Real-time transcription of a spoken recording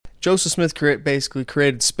Joseph Smith basically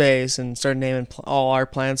created space and started naming all our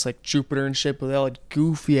planets like Jupiter and shit, but they all had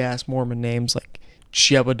goofy-ass Mormon names like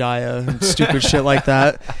Jebediah and stupid shit like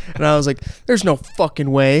that. And I was like, there's no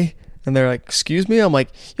fucking way. And they're like, excuse me? I'm like,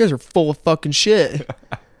 you guys are full of fucking shit.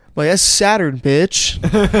 I'm like, that's Saturn, bitch.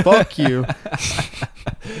 Fuck you.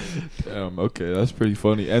 Damn, okay, that's pretty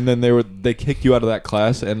funny. And then they kicked you out of that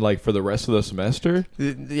class and like for the rest of the semester?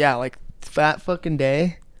 Yeah, like that fucking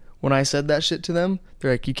day when I said that shit to them,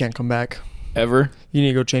 they're like, you can't come back. Ever? You need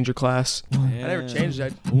to go change your class. Damn. I never changed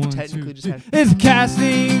it. I technically just had... It's a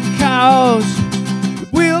casting couch.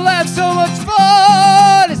 We'll have so much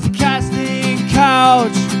fun. It's a casting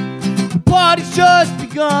couch. The party's just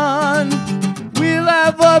begun. We'll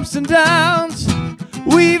have ups and downs.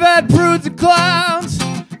 We've had prudes and clowns,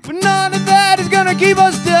 but none of that is gonna keep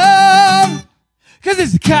us down. 'Cause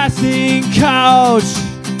it's a casting couch.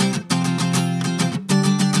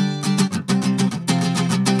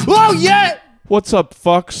 Oh yeah! What's up,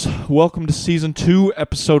 fucks? Welcome to Season 2,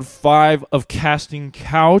 Episode 5 of Casting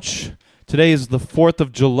Couch. Today is the 4th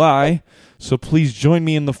of July, so please join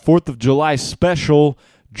me in the 4th of July special,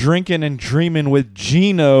 Drinkin' and Dreamin' with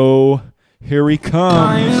Geno. Here he comes.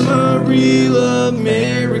 I am a real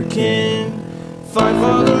American. Fight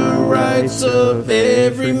for the rights of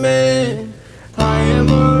every man. I am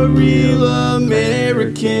a real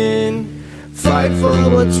American. Fight for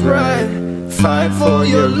what's right. Fight for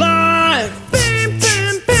your life. Bam,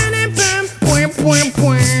 bam, bam, bam, bam, bam, bam. Bam,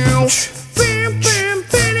 bam, bam,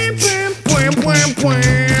 bam, bam, bam,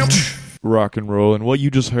 bam. Rock and roll. And what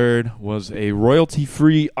you just heard was a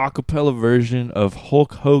royalty-free a cappella version of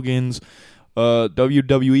Hulk Hogan's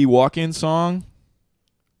WWE walk-in song.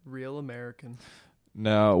 Real American.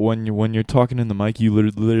 Now, when you're talking in the mic, you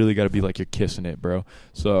literally got to be like you're kissing it, bro.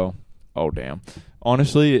 So, oh damn.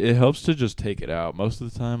 Honestly, it helps to just take it out. Most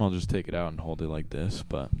of the time, I'll just take it out and hold it like this,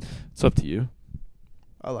 but it's up to you.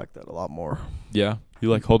 I like that a lot more. Yeah,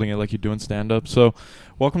 you like holding it like you're doing stand-up. So,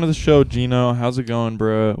 welcome to the show, Geno. How's it going,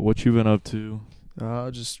 bro? What you been up to?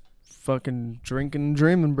 Just fucking drinking and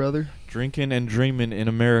dreaming, brother. Drinking and dreaming in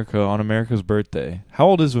America on America's birthday. How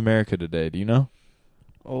old is America today? Do you know?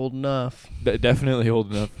 Old enough. Definitely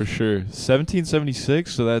old enough for sure.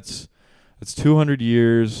 1776, so that's 200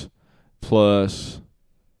 years plus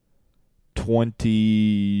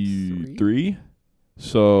 23.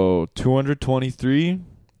 So 223.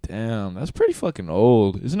 Damn, that's pretty fucking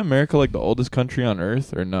old. Isn't America like the oldest country on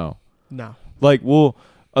earth or no? No. Like, well,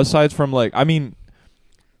 aside from like, I mean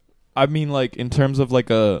like in terms of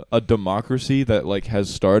like a democracy that like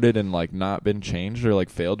has started and like not been changed or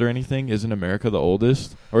like failed or anything, isn't America the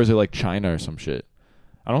oldest? Or is it like China or some shit?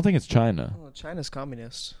 I don't think it's China. Well, China's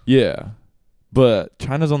communist. Yeah. But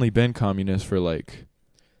China's only been communist for like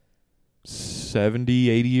 70,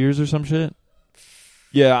 80 years or some shit.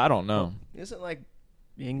 Yeah, I don't know. Isn't like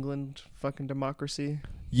England fucking democracy?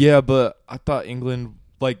 Yeah, but I thought England,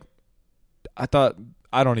 like, I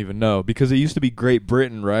don't even know, because it used to be Great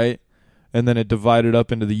Britain, right? And then it divided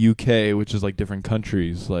up into the UK, which is like different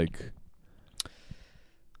countries. Like,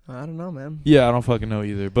 I don't know, man. yeah, I don't fucking know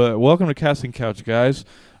either. But welcome to Casting Couch, guys.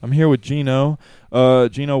 I'm here with Geno.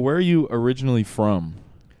 Geno, where are you originally from?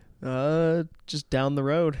 Just down the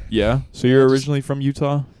road. Yeah? So you're originally from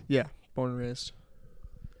Utah? Yeah, born and raised.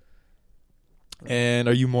 And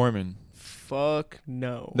are you Mormon? Fuck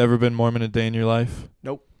no. Never been Mormon a day in your life?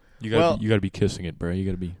 Nope. You gotta be kissing it, bro. You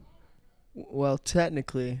gotta be. Well,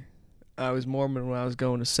 technically, I was Mormon when I was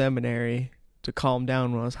going to seminary to calm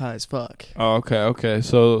down when I was high as fuck. Oh, okay.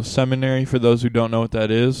 So seminary, for those who don't know what that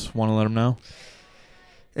is, want to let them know?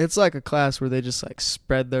 It's like a class where they just like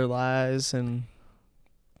spread their lies and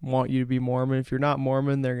want you to be Mormon. If you're not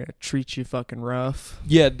Mormon, they're gonna treat you fucking rough.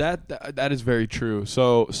 Yeah, that is very true.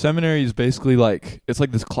 So seminary is basically like, it's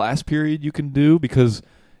like this class period you can do, because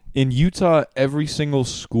in Utah, every single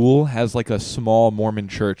school has like a small Mormon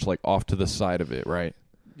church like off to the side of it, right?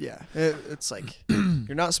 Yeah, it's like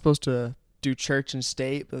you're not supposed to do church and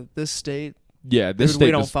state, but this state, yeah, this dude, state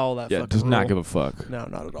we don't follow that. Yeah, fucking does not rule. give a fuck. No,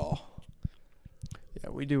 not at all. Yeah,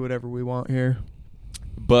 we do whatever we want here.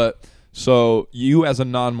 But so you, as a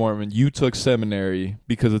non-Mormon, you took seminary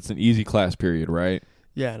because it's an easy class period, right?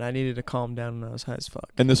 Yeah, and I needed to calm down when I was high as fuck.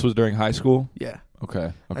 And this was during high school? Yeah.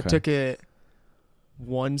 Okay. I took it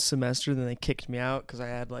one semester, then they kicked me out because I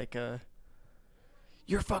had like a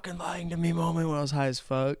 "you're fucking lying to me" moment when I was high as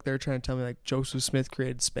fuck. They were trying to tell me like Joseph Smith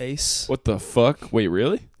created space. What the fuck? Wait,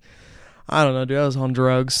 really? I don't know, dude. I was on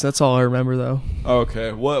drugs. That's all I remember, though.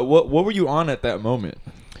 Okay. What were you on at that moment?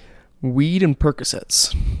 Weed and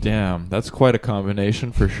Percocets. Damn, that's quite a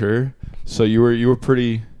combination for sure. So you were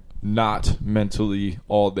pretty not mentally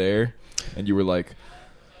all there, and you were like,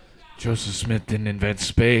 Joseph Smith didn't invent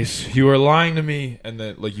space. You are lying to me. And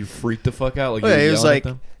then, like, you freaked the fuck out. Like, Yeah, you it was yelling like at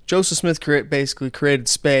them? Joseph Smith basically created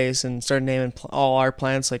space and started naming all our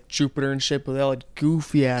planets like Jupiter and shit, but they all had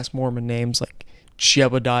goofy ass Mormon names like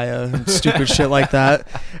Jebediah and stupid shit like that.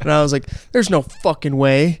 And I was like, "There's no fucking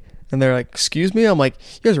way." And they're like, "Excuse me?" I'm like,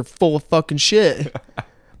 "You guys are full of fucking shit." I'm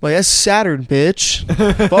like, "That's Saturn, bitch.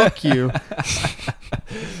 Fuck you."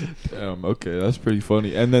 Damn, okay, that's pretty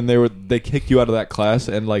funny. And then they kicked you out of that class,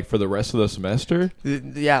 and like for the rest of the semester.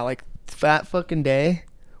 Yeah, like that fucking day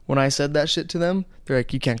when I said that shit to them, they're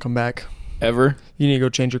like, "You can't come back. Ever? You need to go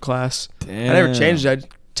change your class." Damn. I never changed it. I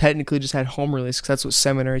technically just had home release because that's what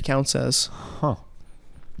seminary counts as. Huh.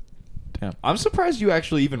 Damn. I'm surprised you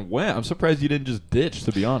actually even went. I'm surprised you didn't just ditch,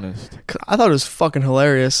 to be honest. I thought it was fucking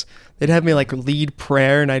hilarious. They'd have me like lead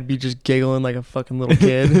prayer, and I'd be just giggling like a fucking little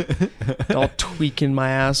kid, all tweaking my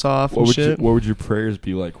ass off and shit. What would your prayers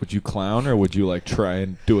be like? Would you clown, or would you like try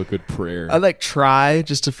and do a good prayer? I'd like try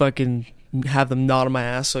just to fucking have them nod on my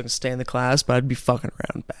ass so I can stay in the class, but I'd be fucking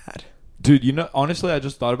around bad. Dude, you know, honestly, I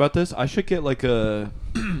just thought about this. I should get like a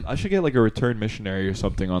return missionary or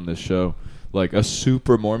something on this show, like a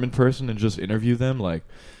super Mormon person, and just interview them, like,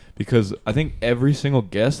 because I think every single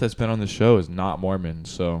guest that's been on the show is not Mormon.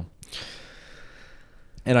 So,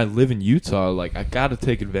 and I live in Utah, like I got to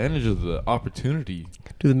take advantage of the opportunity.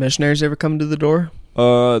 Do the missionaries ever come to the door?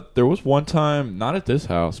 There was one time, not at this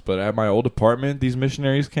house, but at my old apartment, these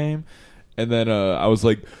missionaries came, and then I was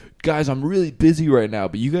like, "Guys, I'm really busy right now,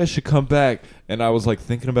 but you guys should come back." And I was like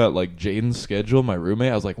thinking about like Jaden's schedule, my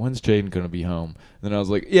roommate. I was like, "When's Jaden gonna be home?" And then I was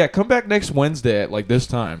like, "Yeah, come back next Wednesday at like this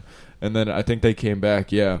time." And then I think they came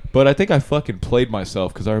back, yeah. But I think I fucking played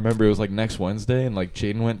myself because I remember it was like next Wednesday, and like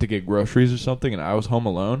Jaden went to get groceries or something, and I was home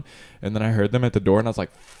alone. And then I heard them at the door, and I was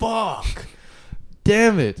like, "Fuck,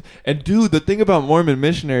 damn it!" And dude, the thing about Mormon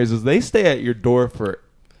missionaries is they stay at your door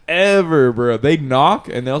forever, bro. They knock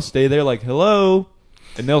and they'll stay there like, "Hello."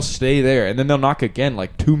 And they'll stay there, and then they'll knock again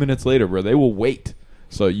like 2 minutes later, bro. They will wait.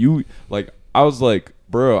 So you, like, I was like,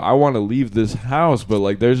 bro, I want to leave this house, but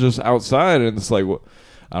like, there's just outside, and it's like, what?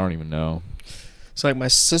 I don't even know. So like my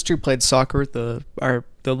sister played soccer with the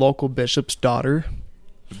local bishop's daughter.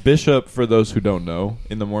 Bishop, for those who don't know,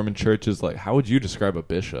 in the Mormon church is like, how would you describe a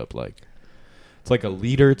bishop? Like, it's like a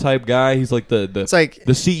leader type guy. He's like it's like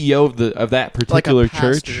the CEO of that particular like a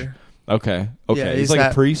church. pastor. Okay. Yeah, he's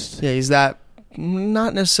like a priest. Yeah, he's that.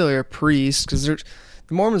 Not necessarily a priest, because the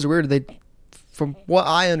Mormons are weird. They, from what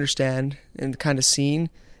I understand and kind of seen,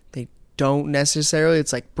 they don't necessarily.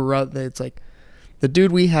 It's like It's like the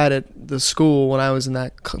dude we had at the school when I was in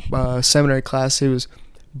that seminary class. He was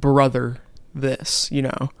brother this, you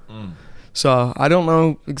know. So I don't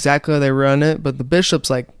know exactly how they run it, but the bishop's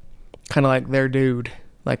like kind of like their dude,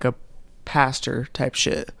 like a pastor type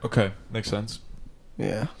shit. Okay, makes sense.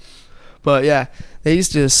 Yeah. But yeah, they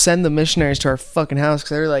used to send the missionaries to our fucking house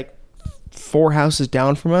because they were like 4 houses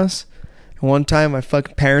down from us. And one time my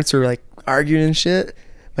fucking parents were like arguing and shit.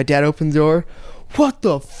 My dad opened the door. "What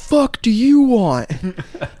the fuck do you want?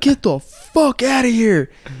 Get the fuck out of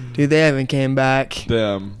here." Dude, they haven't came back.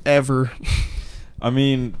 Damn. Ever. I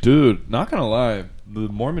mean, dude, not gonna lie, the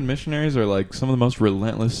Mormon missionaries are like some of the most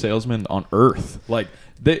relentless salesmen on earth. Like,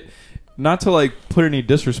 they... Not to like put any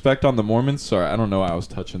disrespect on the Mormons. Sorry, I don't know why I was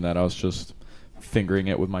touching that. I was just fingering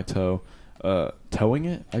it with my toe. Towing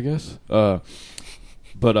it, I guess. But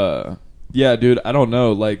yeah, dude, I don't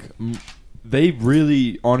know. Like, they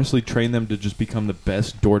really honestly train them to just become the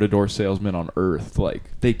best door-to-door salesmen on earth. Like,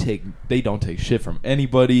 they don't take shit from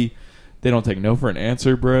anybody. They don't take no for an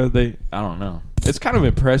answer, bro. I don't know. It's kind of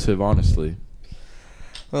impressive, honestly.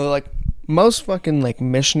 Well, like most fucking like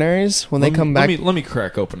missionaries when they come back. Let me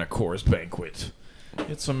crack open a Coors Banquet.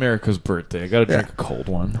 It's America's birthday. I gotta drink a cold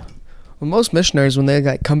one. Well, most missionaries when they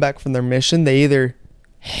like come back from their mission, they either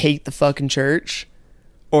hate the fucking church,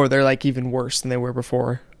 or they're like even worse than they were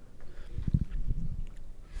before.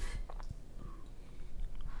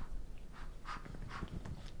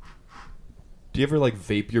 Do you ever like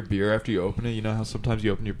vape your beer after you open it? You know how sometimes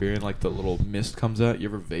you open your beer and like the little mist comes out? You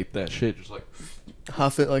ever vape that shit? Just like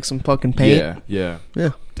huff it like some fucking paint? Yeah.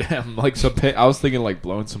 Yeah. Damn, like some paint. I was thinking like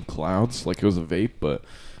blowing some clouds like it was a vape, but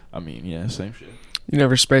I mean, yeah, same shit. You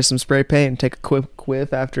never spray some spray paint and take a quick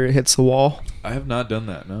whiff after it hits the wall? I have not done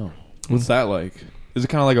that, no. What's that like? Is it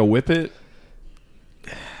kind of like a whip it?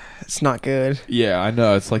 It's not good. Yeah, I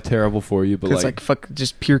know. It's like terrible for you, but it's like fuck,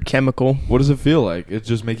 just pure chemical. What does it feel like? It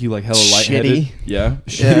just make you like hella lightheaded? Shitty. Yeah?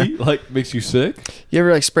 Shitty? Yeah. Like makes you sick? You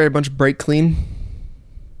ever like spray a bunch of brake clean?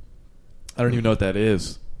 I don't even know what that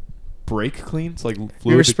is. Brake clean? It's like fluid.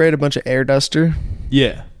 You ever sprayed a bunch of air duster?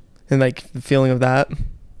 Yeah. And like the feeling of that?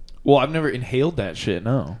 Well, I've never inhaled that shit.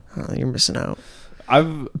 No. Oh, you're missing out.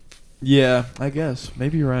 Yeah, I guess.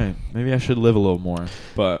 Maybe you're right. Maybe I should live a little more.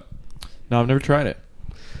 But no, I've never tried it.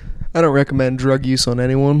 I don't recommend drug use on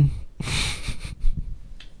anyone.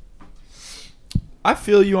 I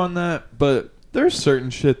feel you on that, but there's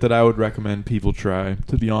certain shit that I would recommend people try,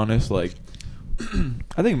 to be honest. Like,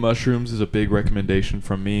 I think mushrooms is a big recommendation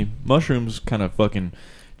from me. Mushrooms kind of fucking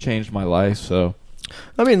changed my life, so.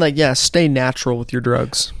 I mean, like, yeah, stay natural with your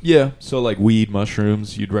drugs. Yeah, so like weed,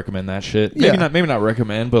 mushrooms, you'd recommend that shit. Maybe not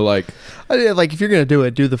recommend, but like. Like, if you're going to do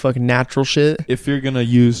it, do the fucking natural shit. If you're going to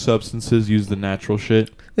use substances, use the natural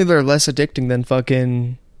shit. I think they're less addicting than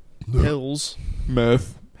fucking pills.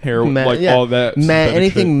 Meth. Heroin, yeah. all that.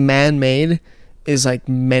 Anything man-made is, like,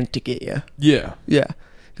 meant to get you. Yeah. Yeah.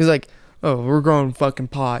 Because, like, oh, we're growing fucking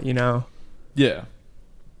pot, you know? Yeah.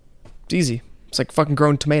 It's easy. It's like fucking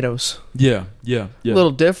growing tomatoes. Yeah. A little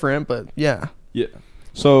different, but yeah. Yeah.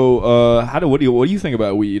 So, what do you think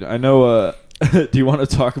about weed? I know, do you want to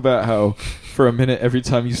talk about how, for a minute, every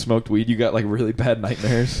time you smoked weed, you got, like, really bad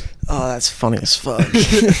nightmares? Oh, that's funny as fuck.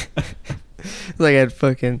 Like, I had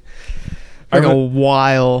fucking... Like a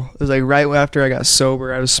while. It was like right after I got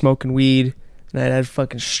sober, I was smoking weed, and I had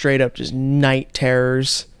fucking straight up just night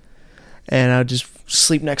terrors. And I would just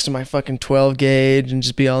sleep next to my fucking 12 gauge and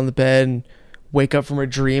just be on the bed and wake up from a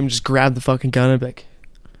dream, just grab the fucking gun and be like...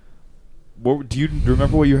 Do you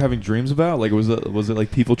remember what you were having dreams about? Like, was it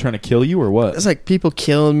like people trying to kill you or what? It was like people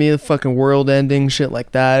killing me, the fucking world ending, shit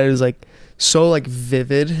like that. It was like so like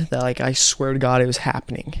vivid that like I swear to God it was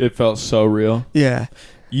happening. It felt so real. Yeah.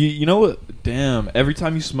 You know what? Damn. Every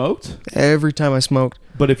time you smoked? Every time I smoked.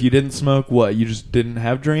 But if you didn't smoke, what? You just didn't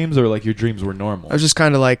have dreams, or like your dreams were normal? I was just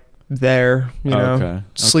kind of like there, you know. Okay.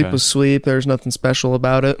 Sleep was sleep. There's nothing special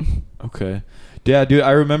about it. Okay. Yeah, dude.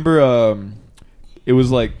 I remember. It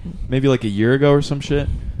was like maybe like a year ago or some shit.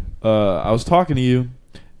 I was talking to you.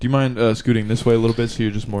 Do you mind scooting this way a little bit so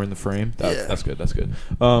you're just more in the frame? That's good. That's good.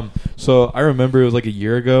 So I remember it was like a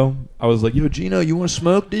year ago. I was like, yo, Geno, you want to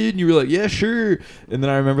smoke, dude? And you were like, yeah, sure. And then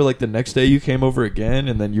I remember like the next day you came over again,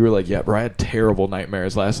 and then you were like, yeah, bro, I had terrible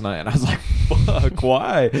nightmares last night. And I was like, fuck,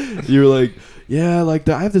 why? You were like, yeah, like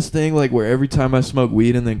I have this thing like where every time I smoke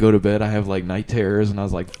weed and then go to bed, I have like night terrors. And I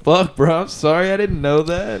was like, fuck, bro, I'm sorry, I didn't know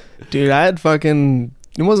that. Dude, I had fucking...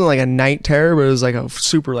 It wasn't like a night terror, but it was like a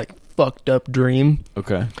super like fucked up dream.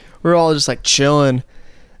 Okay. We were all just like chilling,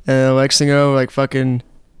 and the next thing you know, like fucking,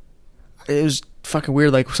 it was fucking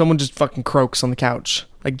weird. Like someone just fucking croaks on the couch.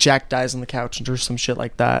 Like Jack dies on the couch or some shit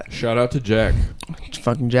like that. Shout out to Jack.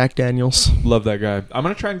 Fucking Jack Daniels. Love that guy. I'm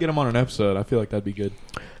gonna try and get him on an episode. I feel like that'd be good.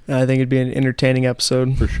 I think it'd be an entertaining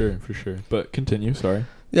episode. For sure. But continue. Sorry.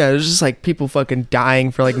 Yeah, it was just like people fucking dying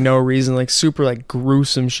for like no reason, like super like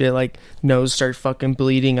gruesome shit, like nose start fucking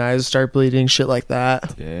bleeding, eyes start bleeding, shit like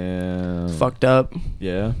that. Damn. Fucked up.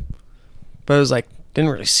 Yeah. But it was like,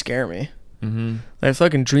 didn't really scare me. Mm-hmm. Like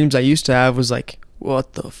fucking dreams I used to have was like,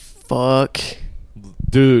 what the fuck?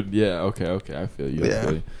 Dude, yeah, okay, I feel you.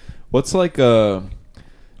 Yeah. What's like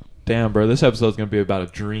damn, bro, this episode's gonna be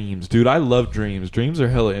about dreams. Dude, I love dreams. Dreams are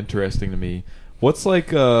hella interesting to me. What's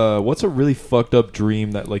like what's a really fucked up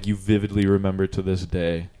dream that like you vividly remember to this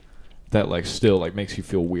day that like still like makes you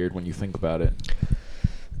feel weird when you think about it?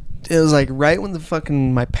 It was like right when the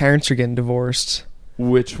fucking my parents are getting divorced.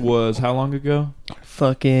 Which was how long ago?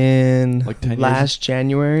 Fucking like 10 years? Last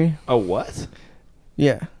January. Oh, what?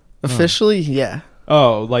 Yeah. Officially, yeah.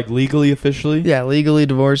 Oh, like legally officially? Yeah, legally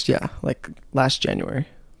divorced, yeah. Like last January.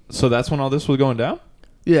 So that's when all this was going down?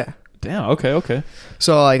 Yeah. Damn, okay.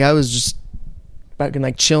 So like I was just fucking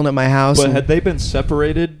like chilling at my house. But had they been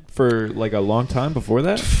separated for like a long time before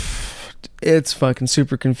that? It's fucking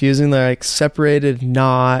super confusing. They're like separated,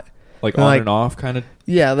 not like on and off kind of.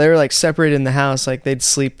 Yeah, they were like separated in the house. Like they'd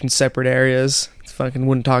sleep in separate areas. Fucking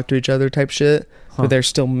wouldn't talk to each other type shit. But they're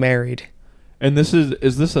still married. And this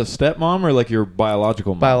is this a stepmom or like your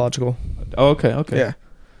biological mom? Biological. Oh, okay. Yeah.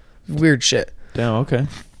 Weird shit. Damn. Okay.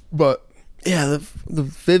 But yeah, the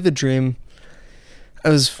vivid dream. I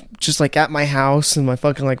was just like at my house and my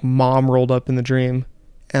fucking like mom rolled up in the dream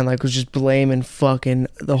and like was just blaming fucking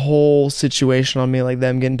the whole situation on me, like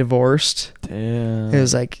them getting divorced. Damn. It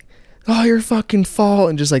was like, oh, your fucking fault,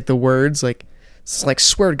 and just like the words like, it's like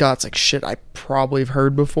swear to God, it's like shit I probably have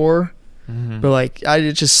heard before, but like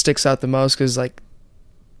it just sticks out the most because like,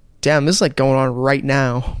 damn, this is like going on right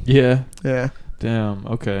now. Yeah. Damn.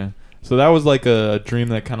 Okay. So that was like a dream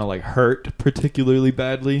that kind of like hurt particularly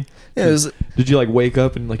badly. Yeah. Did you like wake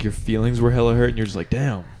up and like your feelings were hella hurt and you're just like,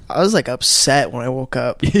 damn? I was like upset when I woke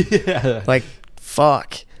up. Yeah. Like,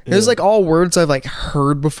 fuck. It was like all words I've like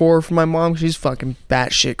heard before from my mom. She's fucking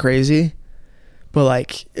batshit crazy. But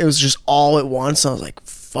like it was just all at once. I was like,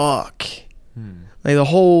 fuck. Like the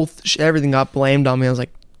whole everything got blamed on me. I was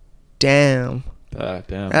like, damn.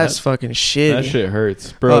 Damn. That's fucking shitty. That shit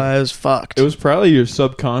hurts, bro. It was fucked. It was probably your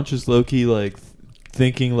subconscious, low key, like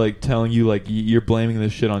thinking, like telling you, like you're blaming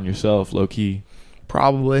this shit on yourself, low key.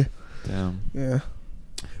 Probably. Damn. Yeah.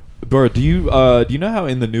 Bro, do you know how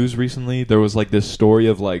in the news recently there was like this story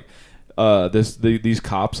of like these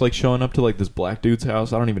cops like showing up to like this black dude's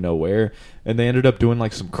house, I don't even know where, and they ended up doing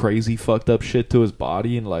like some crazy fucked up shit to his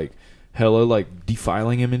body and like hella like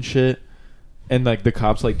defiling him and shit, and like the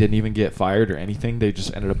cops like didn't even get fired or anything, they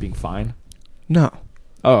just ended up being fine? No.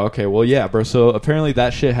 Oh, okay. Well, yeah, bro. So apparently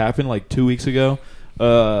that shit happened like 2 weeks ago.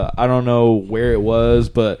 I don't know where it was,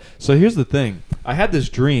 but so here's the thing. I had this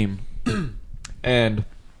dream and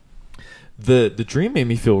the dream made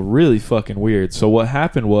me feel really fucking weird. So what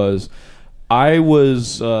happened was I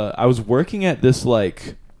was working at this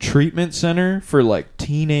like treatment center for like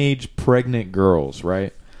teenage pregnant girls,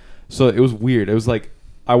 right? So it was weird. It was like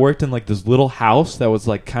I worked in like this little house that was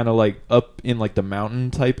like kind of like up in like the mountain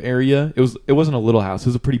type area. It wasn't a little house. It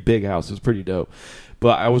was a pretty big house. It was pretty dope.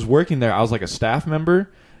 But I was working there. I was like a staff member,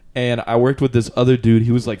 and I worked with this other dude.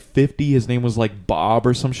 He was like 50. His name was like Bob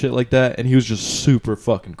or some shit like that, and he was just super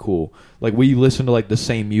fucking cool. Like we listened to like the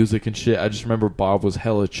same music and shit. I just remember Bob was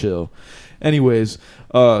hella chill. Anyways,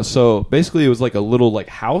 so basically it was like a little like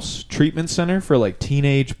house treatment center for like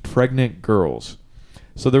teenage pregnant girls.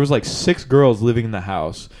 So there was like 6 girls living in the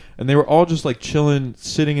house, and they were all just like chilling,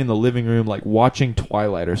 sitting in the living room, like watching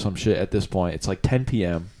Twilight or some shit at this point. It's like 10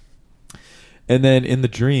 p.m. And then in the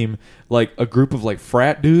dream, like a group of like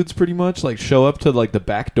frat dudes pretty much like show up to like the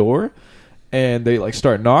back door, and they like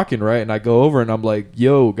start knocking, right? And I go over and I'm like,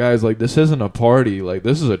 yo, guys, like this isn't a party. Like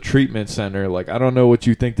this is a treatment center. Like I don't know what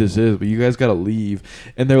you think this is, but you guys got to leave.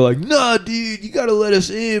 And they're like, nah, dude, you got to let us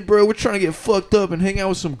in, bro. We're trying to get fucked up and hang out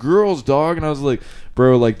with some girls, dog. And I was like,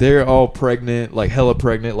 bro, like they're all pregnant, like hella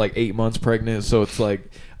pregnant, like 8 months pregnant. So it's like,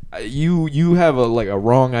 you have a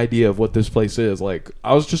wrong idea of what this place is. Like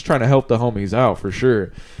I was just trying to help the homies out for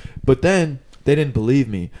sure, but then they didn't believe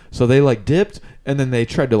me, so they like dipped, and then they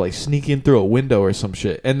tried to like sneak in through a window or some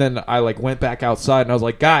shit. And then I like went back outside, and I was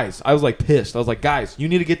like, guys, I was like pissed. I was like, guys, you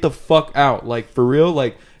need to get the fuck out, like for real.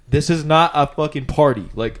 Like this is not a fucking party.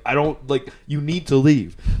 Like I don't like, you need to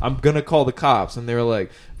leave. I'm gonna call the cops. And they were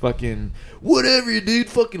like, fucking whatever, dude,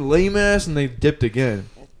 fucking lame ass. And they dipped again.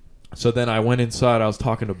 So then I went inside. I was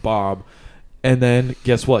talking to Bob, and then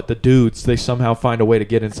guess what? The dudes, they somehow find a way to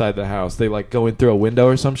get inside the house. They like go in through a window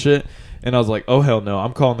or some shit, and I was like, oh hell no,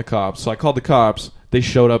 I'm calling the cops. So I called the cops. They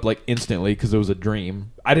showed up like instantly because it was a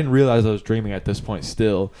dream. I didn't realize I was dreaming at this point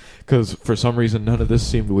still, because for some reason none of this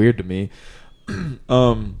seemed weird to me.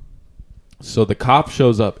 So the cop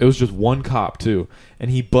shows up. It was just one cop too, and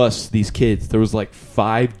he busts these kids. There was like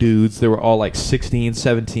 5 dudes. They were all like 16,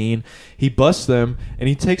 17. He busts them, and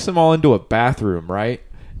he takes them all into a bathroom, right?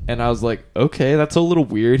 And I was like, okay, that's a little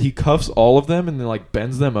weird. He cuffs all of them and then like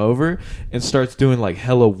bends them over and starts doing like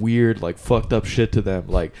hella weird, like fucked up shit to them.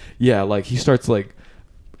 Like, yeah, like he starts like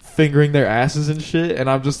fingering their asses and shit. And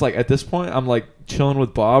I'm just like, at this point, I'm like chilling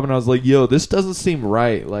with Bob, and I was like, yo, this doesn't seem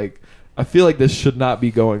right. Like, I feel like this should not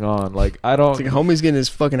be going on. Like, I don't... It's like homie's getting his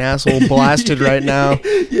fucking asshole blasted right now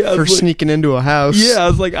for sneaking into a house. Yeah, I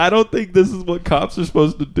was like, I don't think this is what cops are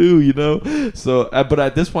supposed to do, you know? So, but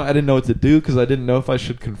at this point, I didn't know what to do, because I didn't know if I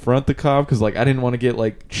should confront the cop, because, like, I didn't want to get,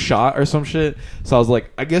 like, shot or some shit. So I was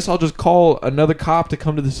like, I guess I'll just call another cop to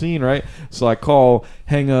come to the scene, right? So I call,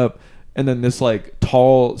 hang up, and then this, like,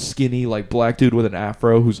 tall, skinny, like, black dude with an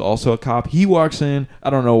afro who's also a cop, he walks in. I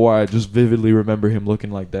don't know why. I just vividly remember him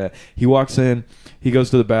looking like that. He walks in. He goes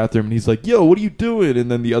to the bathroom, and he's like, yo, what are you doing?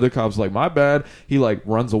 And then the other cop's like, my bad. He, like,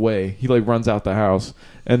 runs away. He, like, runs out the house.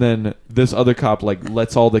 And then this other cop, like,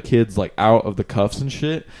 lets all the kids, like, out of the cuffs and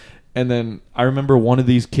shit. And then I remember one of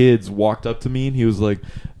these kids walked up to me, and he was like,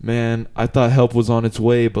 man, I thought help was on its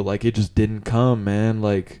way, but, like, it just didn't come, man.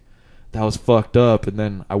 Like... that was fucked up. And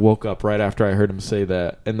then I woke up right after I heard him say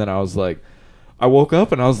that. And then I was like, I woke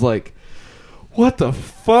up and I was like, what the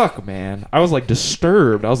fuck, man? I was like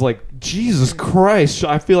disturbed. I was like, Jesus Christ.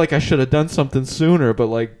 I feel like I should have done something sooner. But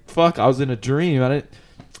like, fuck, I was in a dream.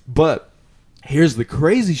 But here's the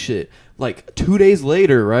crazy shit. Like 2 days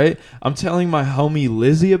later, right? I'm telling my homie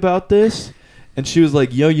Lizzie about this. And she was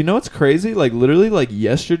like, yo, you know what's crazy? Like literally like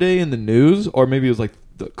yesterday in the news, or maybe it was like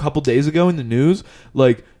a couple days ago in the news,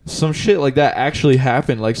 like some shit like that actually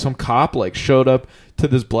happened. Like some cop like showed up to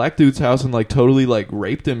this black dude's house and like totally like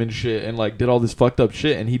raped him and shit, and like did all this fucked up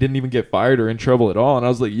shit, and he didn't even get fired or in trouble at all. And I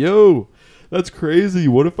was like, yo, that's crazy.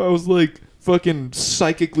 What if I was like fucking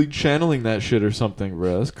psychically channeling that shit or something,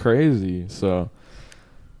 bro? That's crazy. So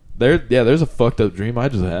There's a fucked up dream I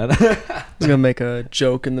just had. I was gonna make a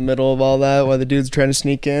joke in the middle of all that while the dude's trying to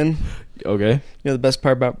sneak in. Okay. You know the best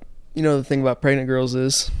part about the thing about pregnant girls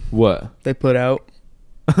is What? they put out.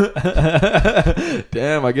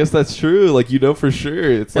 Damn, I guess that's true. Like, for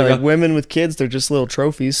sure. It's Yeah, like, like women with kids, they're just little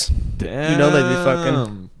trophies. damn. You know they'd be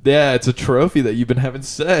fucking. Yeah, it's a trophy that you've been having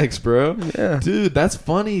sex, bro. Yeah. Dude, that's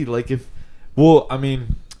funny. Like,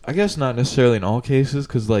 I guess not necessarily in all cases,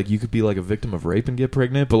 because, like, you could be, like, a victim of rape and get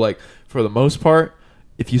pregnant. But, like, for the most part,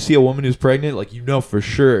 if you see a woman who's pregnant, like, for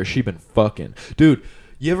sure she been fucking. Dude,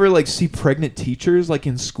 you ever, like, see pregnant teachers, like,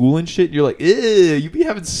 in school and shit? And you're like, ew, you be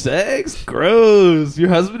having sex? Gross. Your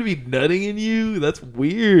husband be nutting in you? That's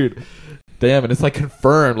weird. Damn, and it's, like,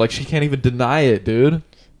 confirmed. Like, she can't even deny it, dude.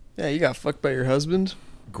 Yeah, you got fucked by your husband.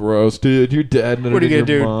 Gross, dude. Your dad nutted What are you in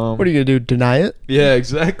gonna your do? mom. What are you gonna do? Deny it? Yeah,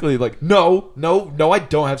 exactly. Like, no, I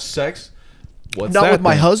don't have sex. What's Not that with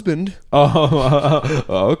my then? husband. Oh,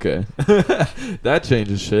 okay. That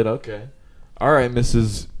changes shit. Okay. All right,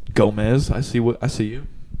 Mrs. Gomez. I see you.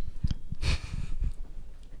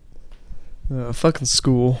 Fucking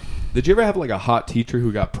school. Did you ever have like a hot teacher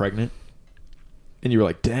who got pregnant? And you were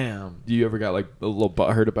like, damn. Do you ever got like a little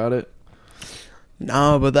butthurt about it?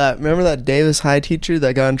 No, but remember that Davis High teacher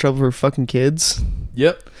that got in trouble for fucking kids?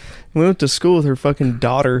 Yep. We went to school with her fucking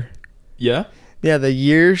daughter. Yeah? Yeah, the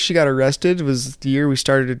year she got arrested was the year we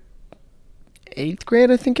started 8th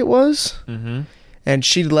grade, I think it was. Mm-hmm. And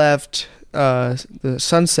she left the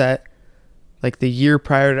Sunset like the year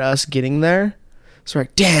prior to us getting there. So we're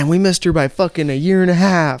like, damn, we missed her by fucking a year and a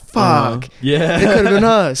half. Fuck. Yeah. It could have been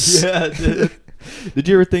us. Yeah, dude. Did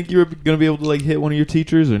you ever think you were going to be able to like hit one of your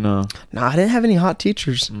teachers or no? No, I didn't have any hot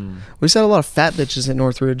teachers. We just had a lot of fat bitches at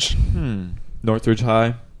Northridge. Northridge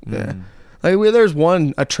High? Yeah. Like there's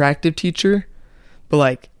one attractive teacher, but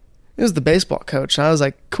like it was the baseball coach. And I was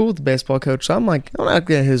like cool with the baseball coach. So I'm like, I'm not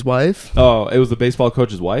gonna hit his wife. Oh, it was the baseball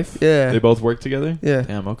coach's wife? Yeah. They both worked together? Yeah.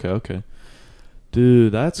 Damn, okay.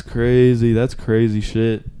 Dude, that's crazy. That's crazy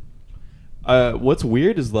shit. What's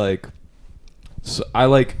weird is like, so I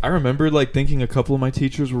remember like thinking a couple of my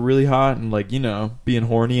teachers were really hot and like, being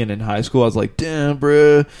horny, and in high school I was like, damn,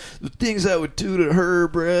 bruh, the things I would do to her,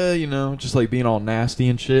 bruh, just like being all nasty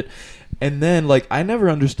and shit. And then like I never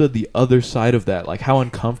understood the other side of that, like how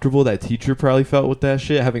uncomfortable that teacher probably felt with that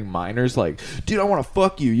shit, having minors like, dude, I want to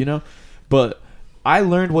fuck you, But I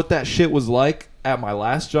learned what that shit was like at my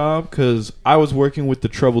last job, because I was working with the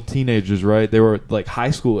troubled teenagers, right? They were like high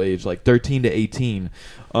school age, like 13 to 18.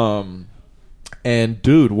 And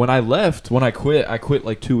dude, when I quit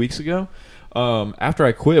like 2 weeks ago. After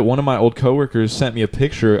I quit, one of my old coworkers sent me a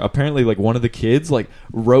picture. Apparently, like one of the kids like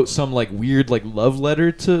wrote some like weird like love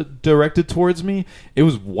letter directed towards me. It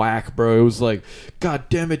was whack, bro. It was like, God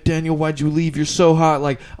damn it, Daniel, why'd you leave? You're so hot.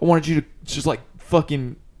 Like I wanted you to just like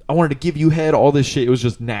fucking. I wanted to give you head. All this shit. It was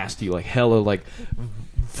just nasty, like hella like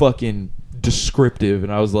fucking descriptive.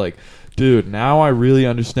 And I was like, dude, now I really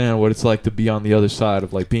understand what it's like to be on the other side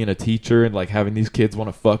of like being a teacher and like having these kids want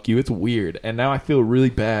to fuck you. It's weird. And now I feel really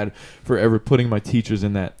bad for ever putting my teachers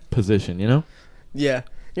in that position, Yeah.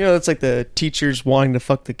 It's like the teachers wanting to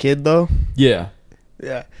fuck the kid though. Yeah.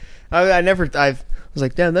 Yeah. I was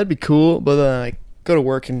like, damn, that'd be cool. But then I like, go to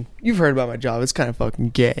work and you've heard about my job. It's kind of fucking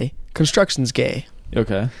gay. Construction's gay.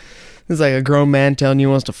 Okay. It's like a grown man telling you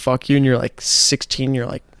he wants to fuck you and you're like 16. You're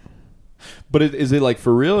like, but is it like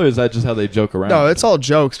for real, or is that just how they joke around? no, it's all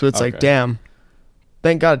jokes, but it's Okay. like, damn,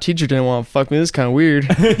 thank God a teacher didn't want to fuck me. This is kind of weird.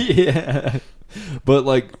 Yeah. But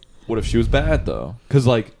like, what if she was bad though? Because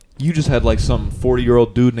like you just had like some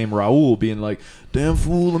 40-year-old dude named Raul being like, damn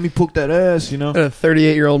fool, let me poke that ass, A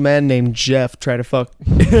 38-year-old man named Jeff try to fuck.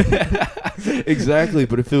 Exactly.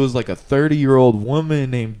 But if it was like a 30-year-old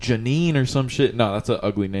woman named Janine or some shit, no, that's an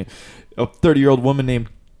ugly name. A 30-year-old woman named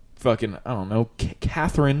fucking, I don't know,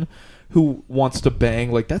 Catherine, who wants to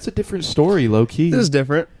bang, like that's a different story, low key. This is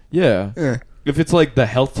different. Yeah. If it's like the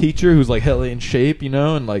health teacher who's like hella in shape,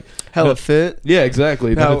 and like Hella fit. Yeah,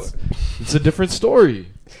 exactly. Then Now- it's a different story.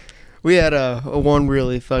 We had a one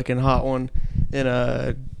really fucking hot one in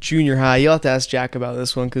a junior high. You'll have to ask Jack about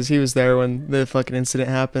this one because he was there when the fucking incident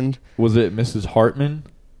happened. Was it Mrs. Hartman?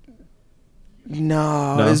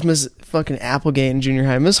 No, No? it was Miss fucking Applegate in junior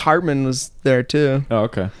high. Miss Hartman was there too. Oh,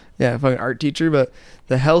 okay. Yeah, fucking art teacher, but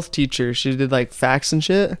the health teacher, she did like facts and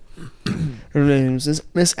shit. Her name was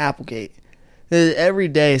Miss Applegate. Every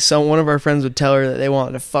day, one of our friends would tell her that they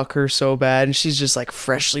wanted to fuck her so bad, and she's just like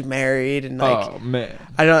freshly married and like, Oh man.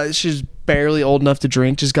 I know she's barely old enough to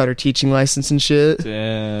drink, just got her teaching license and shit.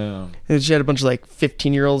 Damn. And she had a bunch of like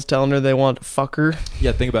 15-year-olds telling her they wanted to fuck her.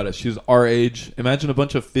 Yeah, think about it. She was our age. Imagine a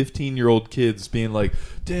bunch of 15-year-old kids being like,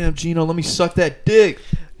 "Damn, Geno, let me suck that dick."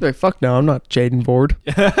 Like, fuck no, I'm not Jaden Ford.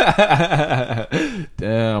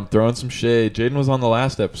 Damn, throwing some shade. Jaden was on the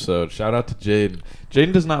last episode. Shout out to Jaden.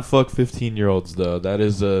 Jaden does not fuck 15-year-olds though. That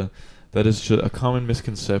is a common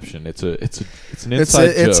misconception. It's an inside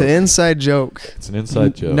joke. It's an inside joke. It's an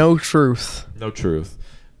inside joke. No truth. No truth.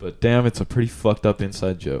 But damn, it's a pretty fucked up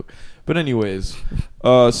inside joke. But anyways,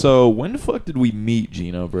 so when the fuck did we meet,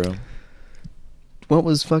 Geno, bro? What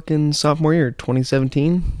was fucking sophomore year?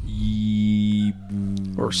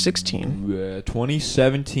 2017? Or 16?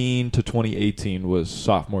 2017 to 2018 was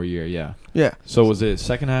sophomore year, yeah. Yeah. So was it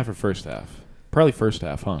second half or first half? Probably first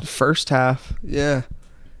half, huh? First half, yeah.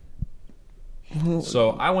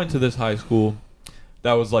 So I went to this high school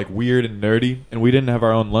that was like weird and nerdy, and we didn't have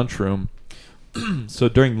our own lunchroom. So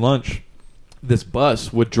during lunch, this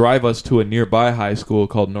bus would drive us to a nearby high school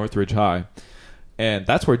called Northridge High, and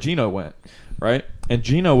that's where Geno went, right? And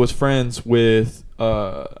Geno was friends with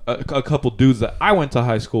a couple dudes that I went to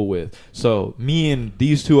high school with. So me and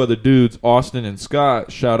these two other dudes, Austin and Scott,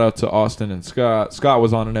 shout out to Austin and Scott. Scott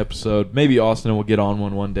was on an episode. Maybe Austin will get on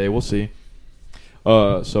one day. We'll see.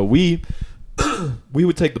 So we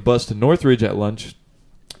would take the bus to Northridge at lunch,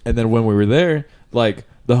 and then when we were there, like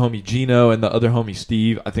the homie Geno and the other homie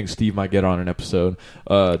Steve, I think Steve might get on an episode,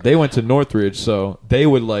 they went to Northridge, so they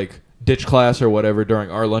would like ditch class or whatever during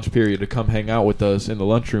our lunch period to come hang out with us in the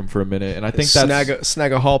lunchroom for a minute. And I think that's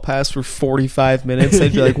snag a hall pass for 45 minutes.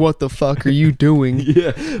 They'd be like, "What the fuck are you doing?"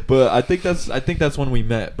 Yeah, but I think that's when we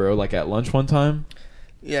met, bro. Like at lunch one time.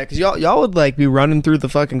 Yeah, because y'all would like be running through the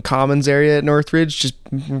fucking commons area at Northridge,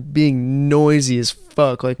 just being noisy as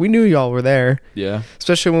fuck. Like we knew y'all were there. Yeah.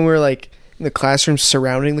 Especially when we were like in the classroom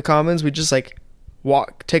surrounding the commons, we just like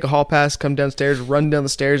take a hall pass, come downstairs, run down the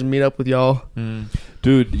stairs, and meet up with y'all.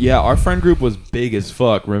 Dude, yeah, our friend group was big as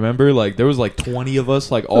fuck. Remember, like there was like 20 of us,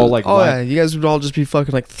 like all like. Oh yeah, you guys would all just be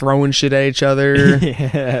fucking like throwing shit at each other.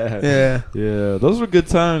 Yeah. Those were good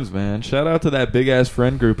times, man. Shout out to that big ass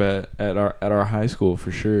friend group at our high school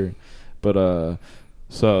for sure. But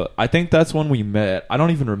so I think that's when we met. I don't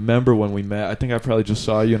even remember when we met. I think I probably just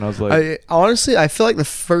saw you and I was like, honestly, I feel like the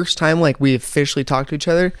first time like we officially talked to each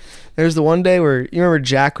other, there's the one day where you remember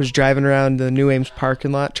Jack was driving around the New Ames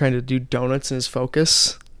parking lot trying to do donuts in his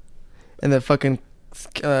Focus, and the fucking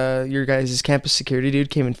your guys' campus security dude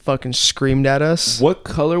came and fucking screamed at us. What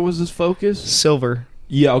color was his Focus? Silver.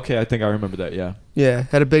 Yeah, okay, I think I remember that. Yeah,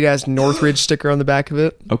 had a big ass Northridge sticker on the back of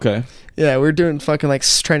it. Okay. Yeah, we were doing fucking like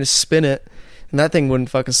trying to spin it, and that thing wouldn't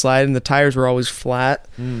fucking slide, and the tires were always flat.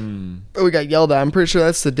 But we got yelled at. I'm pretty sure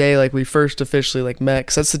that's the day like we first officially like met,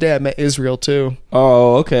 because that's the day I met Israel too.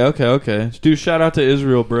 Oh, okay. Dude, shout out to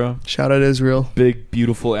Israel, bro. Shout out Israel. Big,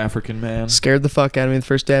 beautiful African man. Scared the fuck out of me the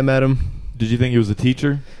first day I met him. Did you think he was a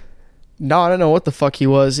teacher? No, I don't know what the fuck he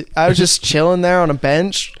was. I was just chilling there on a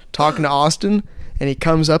bench talking to Austin, and he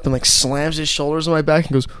comes up and like slams his shoulders on my back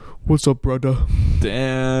and goes, "What's up, brother?"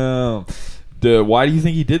 Damn. Why do you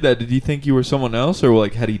think he did that? Did he think you were someone else, or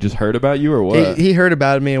like had he just heard about you, or what? He heard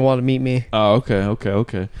about me and wanted to meet me. Oh,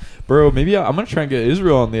 okay. Bro, maybe I'm gonna try and get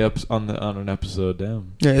Israel on an episode.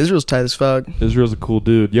 Damn. Yeah, Israel's tight as fuck. Israel's a cool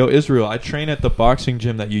dude. Yo, Israel, I train at the boxing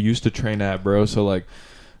gym that you used to train at, bro. So like,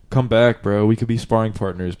 come back, bro. We could be sparring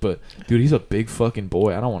partners. But dude, he's a big fucking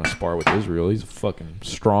boy. I don't want to spar with Israel. He's a fucking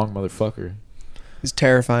strong motherfucker. He's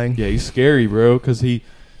terrifying. Yeah, he's scary, bro, because he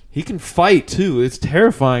can fight too. It's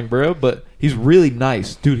terrifying, bro, but he's really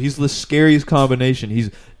nice. Dude, he's the scariest combination.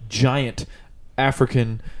 He's giant,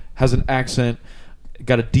 African, has an accent,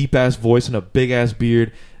 got a deep-ass voice and a big-ass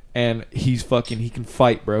beard, and he can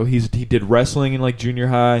fight, bro. He did wrestling in, like, junior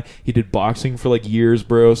high. He did boxing for, like, years,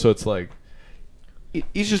 bro, so it's like,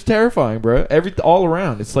 he's just terrifying, bro. All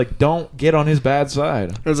around. It's like, don't get on his bad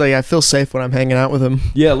side. I was like, I feel safe when I'm hanging out with him.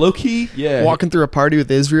 Yeah, low-key, yeah. Walking through a party with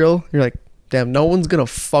Israel, you're like, damn, no one's gonna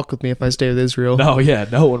fuck with me if I stay with Israel. No, yeah,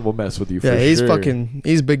 no one will mess with you. Yeah, he's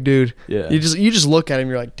a big dude. Yeah, you just look at him,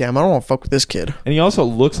 you're like, damn, I don't want to fuck with this kid. And he also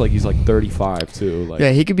looks like he's like 35 too. Like,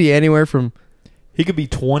 yeah, he could be anywhere from. He could be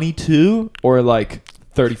 22 or like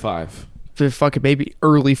 35. To fucking maybe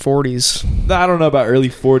early 40s. I don't know about early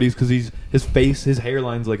 40s because his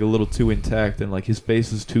hairline's like a little too intact and like his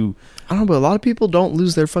face is too. I don't know, but a lot of people don't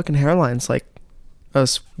lose their fucking hairlines like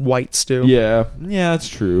us whites do. Yeah, that's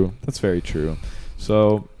true. That's very true.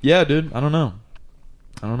 So yeah, dude, I don't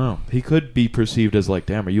know. He could be perceived as like,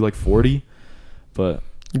 damn, are you like 40? But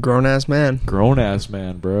grown ass man,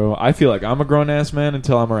 bro. I feel like I'm a grown ass man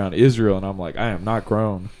until I'm around Israel, and I'm like, I am not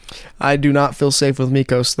grown. I do not feel safe with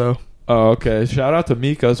Mikos though. Oh, okay. Shout out to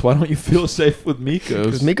Mikos. Why don't you feel safe with Mikos?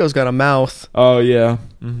 Because Mikos got a mouth. Oh yeah.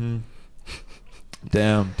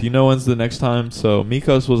 Damn. Do you know when's the next time? So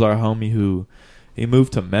Mikos was our homie who He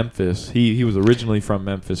moved to Memphis. He was originally from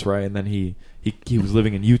Memphis, right? And then he was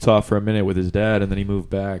living in Utah for a minute with his dad, and then he moved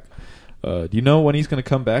back. Do you know when he's going to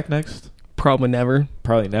come back next? Probably never.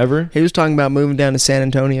 Probably never? He was talking about moving down to San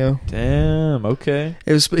Antonio. Damn, okay.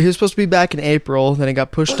 He was supposed to be back in April, then it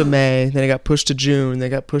got pushed to May, then it got pushed to June, then it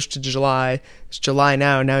got pushed to July. It's July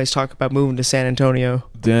now, and now he's talking about moving to San Antonio.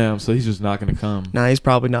 Damn, so he's just not going to come. Nah, he's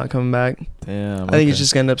probably not coming back. Damn, I think he's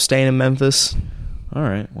just going to end up staying in Memphis. All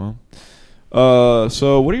right, well.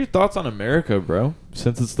 So what are your thoughts on America, bro?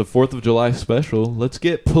 Since it's the 4th of July special, let's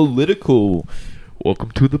get political. Welcome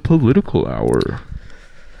to the political hour.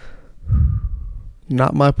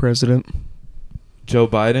 Not my president. Joe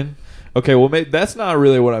Biden? Okay, well, that's not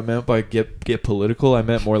really what I meant by get political. I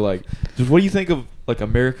meant more like, just what do you think of like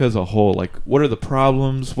America as a whole? Like, what are the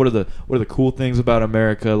problems? What are the cool things about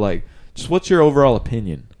America? Like, just what's your overall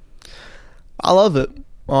opinion? I love it,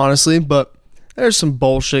 honestly, but there's some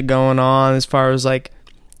bullshit going on as far as like,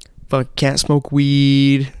 fuck, can't smoke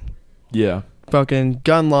weed. Yeah. Fucking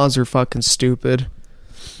gun laws are fucking stupid.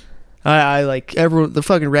 I like everyone. The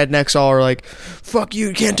fucking rednecks all are like, "Fuck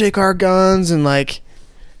you can't take our guns," and like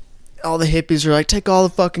all the hippies are like, "Take all the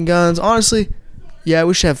fucking guns." Honestly, yeah,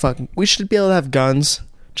 we should be able to have guns.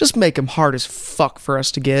 Just make them hard as fuck for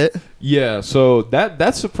us to get. Yeah, so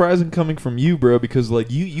that's surprising coming from you, bro, because like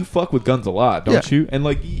you fuck with guns a lot, don't you? And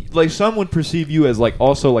like some would perceive you as like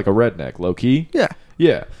also like a redneck, low key. Yeah.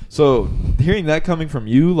 Yeah. So hearing that coming from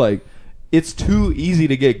you, like it's too easy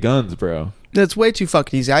to get guns, bro. It's way too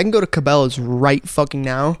fucking easy. I can go to Cabela's right fucking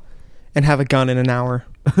now and have a gun in an hour.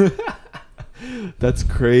 That's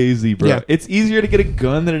crazy, bro. Yeah. It's easier to get a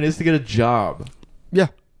gun than it is to get a job. Yeah.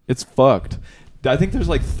 It's fucked. I think there's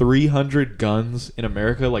like 300 guns in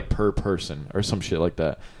America, like per person or some shit like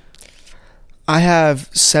that. I have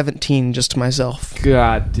 17 just to myself.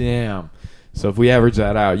 God damn. So if we average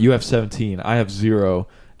that out, you have 17, I have 0.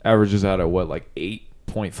 Averages out at what, like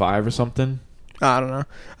 8.5 or something? I don't know.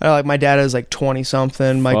 Like my dad is like 20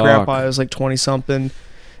 something. My grandpa is like 20 something.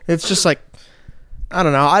 It's just like, I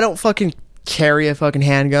don't know. I don't fucking carry a fucking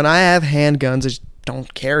handgun. I have handguns. I just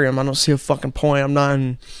don't carry them. I don't see a fucking point. I'm not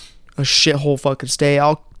in a shithole fucking state.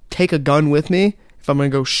 I'll take a gun with me if I'm gonna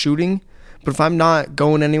go shooting. But if I'm not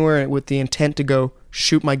going anywhere with the intent to go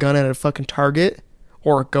shoot my gun at a fucking target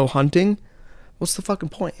or go hunting, what's the fucking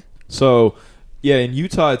point? So, yeah, in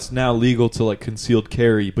Utah, it's now legal to like concealed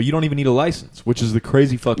carry, but you don't even need a license, which is the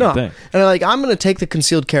crazy fucking thing. And I'm going to take the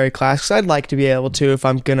concealed carry class because I'd like to be able to if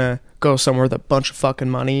I'm going to go somewhere with a bunch of fucking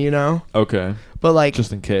money, you know? Okay. But like,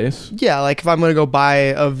 just in case? Yeah, like if I'm going to go buy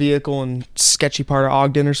a vehicle in sketchy part of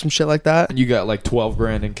Ogden or some shit like that. And you got like 12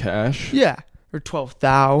 grand in cash? Yeah. Or 12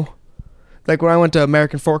 thou. Like when I went to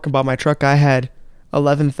American Fork and bought my truck, I had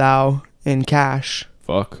 11 thou in cash.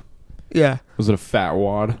 Fuck. Yeah. Was it a fat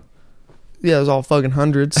wad? Yeah, it was all fucking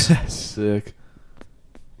hundreds. Sick.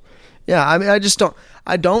 Yeah, I mean,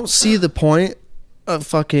 I don't see the point of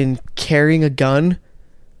fucking carrying a gun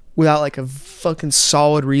without like a fucking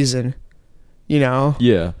solid reason, you know?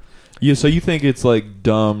 Yeah. Yeah, so you think it's like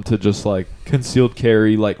dumb to just like concealed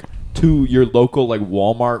carry like to your local like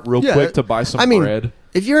Walmart real quick to buy some bread?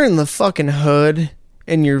 If you're in the fucking hood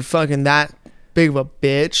and you're fucking that big of a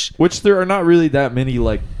bitch, which there are not really that many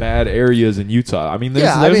like bad areas in Utah. I mean,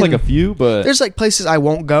 there's like a few, but there's like places I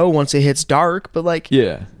won't go once it hits dark. But like,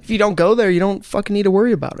 yeah, if you don't go there, you don't fucking need to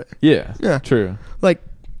worry about it. Yeah, true. Like,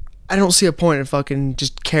 I don't see a point in fucking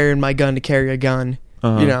just carrying my gun to carry a gun.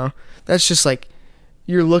 You know, that's just like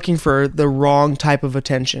you're looking for the wrong type of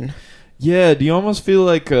attention. Yeah, do you almost feel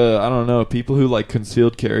like I don't know, people who like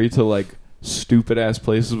concealed carry to like stupid ass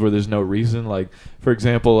places where there's no reason, like for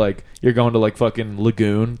example, like you're going to like fucking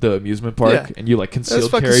Lagoon, the amusement park, and you like concealed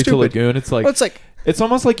carry stupid. to Lagoon. It's like, well, it's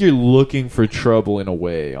almost like you're looking for trouble in a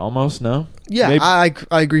way, almost. No, yeah, maybe. I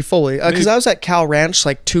agree fully because I was at Cal Ranch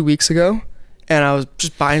like 2 weeks ago and I was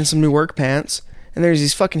just buying some new work pants and there's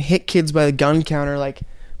these fucking hit kids by the gun counter like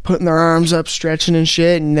putting their arms up, stretching and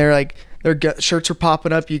shit, and they're like their shirts are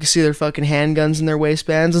popping up, you can see their fucking handguns in their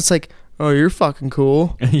waistbands. It's like, oh, you're fucking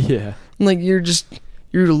cool. Yeah. Like you're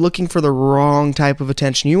looking for the wrong type of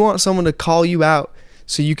attention. You want someone to call you out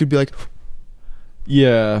so you could be like,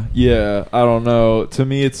 yeah, I don't know. To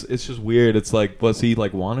me, it's just weird. It's like, does he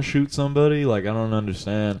like want to shoot somebody? Like, I don't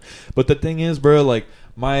understand. But the thing is, bro, like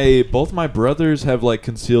both my brothers have like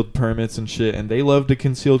concealed permits and shit, and they love to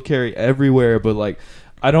concealed carry everywhere. But like,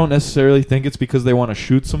 I don't necessarily think it's because they want to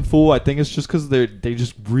shoot some fool. I think it's just because they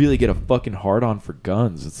just really get a fucking hard on for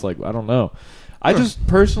guns. It's like, I don't know. I just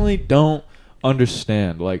personally don't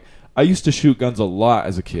understand. Like, I used to shoot guns a lot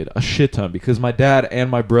as a kid, a shit ton, because my dad and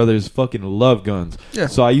my brothers fucking love guns. Yeah.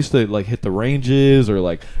 So I used to like hit the ranges or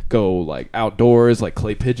like go like outdoors, like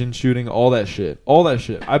clay pigeon shooting, all that shit.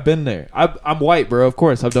 I've been there. I'm white, bro. Of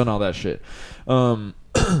course, I've done all that shit. But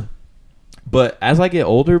as I get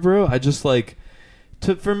older, bro, I just like,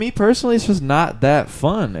 for me personally, it's just not that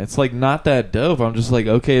fun. It's like not that dope. I'm just like,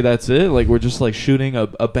 okay, that's it. Like we're just like shooting a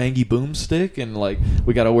bangy boomstick, and like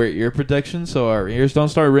we gotta wear ear protection so our ears don't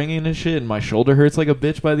start ringing and shit. And my shoulder hurts like a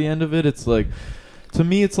bitch by the end of it. It's like, to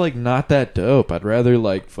me, it's like not that dope. I'd rather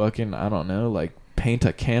like fucking, I don't know, like paint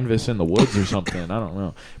a canvas in the woods or something. I don't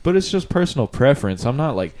know. But it's just personal preference. I'm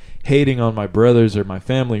not like hating on my brothers or my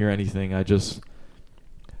family or anything. I just.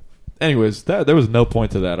 Anyways, there was no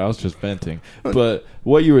point to that. I was just venting. But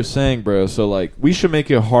what you were saying, bro, so like we should make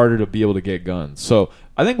it harder to be able to get guns. So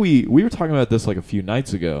I think we were talking about this like a few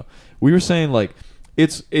nights ago. We were saying like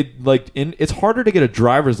it's harder to get a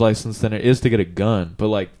driver's license than it is to get a gun. But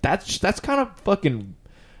like that's kind of fucked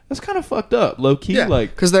up, low key. Yeah,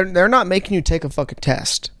 like because they're not making you take a fucking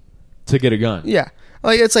test to get a gun. Yeah,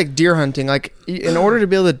 like it's like deer hunting. Like in order to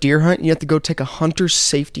be able to deer hunt, you have to go take a hunter's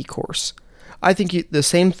safety course. I think the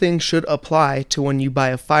same thing should apply to when you buy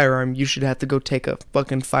a firearm. You should have to go take a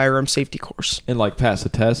fucking firearm safety course. And like pass a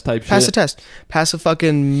test type shit? Pass a test. Pass a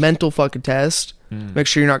fucking mental fucking test. Make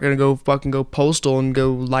sure you're not going to go postal and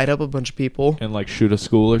go light up a bunch of people. And like shoot a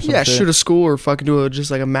school or something? Yeah, shoot a school or fucking do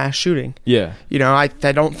just like a mass shooting. Yeah. You know, I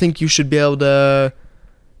don't think you should be able to,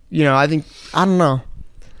 you know, I don't know.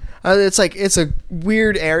 It's like, it's a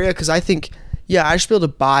weird area because I think, yeah, I should be able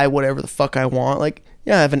to buy whatever the fuck I want. Like,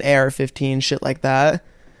 yeah, I have an AR-15, shit like that.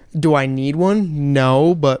 Do I need one?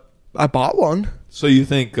 No, but I bought one. So you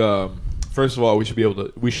think, first of all,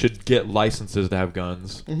 we should get licenses to have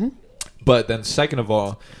guns. Mm-hmm. But then second of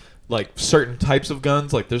all, like certain types of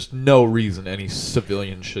guns, like there's no reason any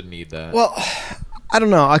civilian should need that. Well, I don't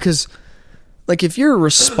know, because like if you're a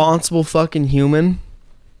responsible fucking human,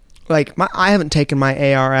 like I haven't taken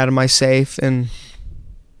my AR out of my safe in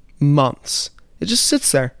months. It just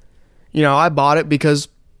sits there. You know, I bought it because,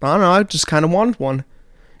 I don't know, I just kind of wanted one.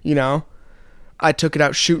 You know, I took it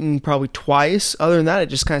out shooting probably twice. Other than that, it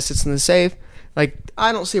just kind of sits in the safe. Like,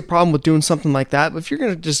 I don't see a problem with doing something like that. But if you're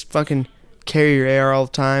going to just fucking carry your AR all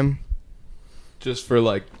the time. Just for,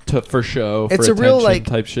 like, for show, it's for a real, like,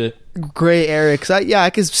 type shit. Gray area. Because, I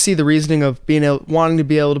could see the reasoning of wanting to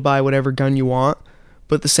be able to buy whatever gun you want.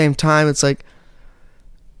 But at the same time, it's like,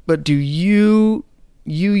 but do you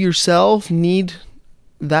yourself need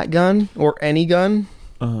that gun or any gun?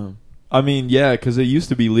 I mean, yeah, because it used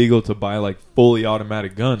to be legal to buy like fully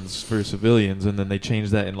automatic guns for civilians, and then they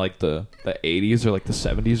changed that in like the 80s or like the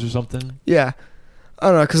 70s or something. Yeah, I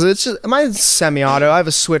don't know, because it's just mine's semi-auto. I have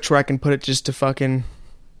a switch where I can put it just to fucking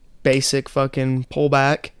basic fucking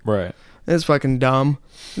pullback. Right. It's fucking dumb.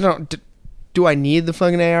 Do I need the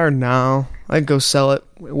fucking AR? No, I can go sell it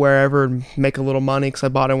wherever and make a little money because I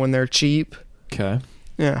bought it when they're cheap. Okay.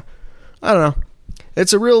 Yeah, I don't know.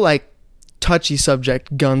 It's a real, like, touchy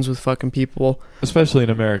subject, guns with fucking people. Especially in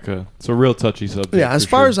America. It's a real touchy subject. Yeah, as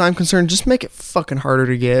far as I'm concerned, just make it fucking harder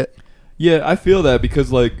to get. Yeah, I feel that because,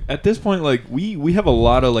 like, at this point, like, we have a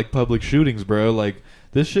lot of, like, public shootings, bro. Like,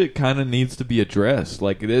 this shit kind of needs to be addressed.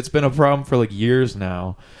 Like, it's been a problem for, like, years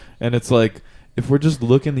now. And it's like, if we're just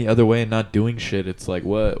looking the other way and not doing shit, it's like,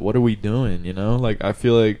 what are we doing, you know? Like, I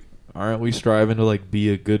feel like, aren't we striving to, like, be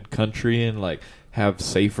a good country and, like, have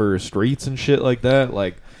safer streets and shit like that?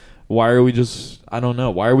 Like, why are we just, I don't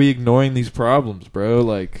know, why are we ignoring these problems, bro?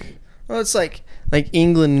 Like, well, it's like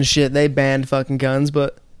England and shit, they banned fucking guns,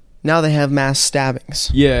 but now they have mass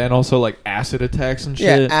stabbings. Yeah, and also like acid attacks and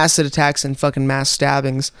shit. Yeah, acid attacks and fucking mass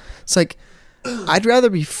stabbings. It's like, I'd rather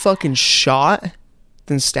be fucking shot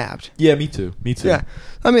than stabbed. Yeah, me too. Yeah,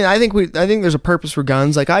 I mean, I think there's a purpose for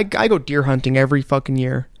guns. Like, I go deer hunting every fucking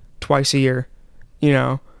year, twice a year, you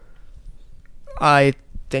know. I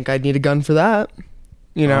think I'd need a gun for that,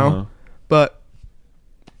 you know. But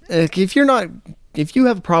like, if you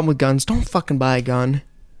have a problem with guns, don't fucking buy a gun,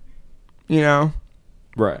 you know.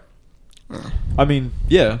 Right. I mean,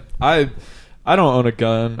 yeah, I don't own a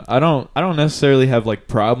gun. I don't necessarily have like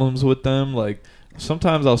problems with them. Like,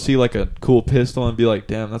 sometimes I'll see like a cool pistol and be like,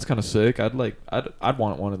 damn, that's kind of sick. I'd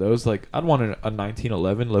want one of those. Like, I'd want a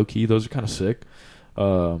 1911 low key. Those are kind of sick.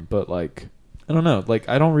 But like, I don't know. Like,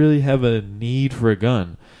 I don't really have a need for a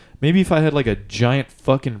gun. Maybe if I had like a giant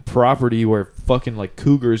fucking property where fucking like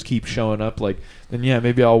cougars keep showing up, like, then yeah,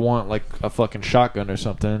 maybe I'll want like a fucking shotgun or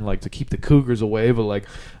something, like, to keep the cougars away. But like,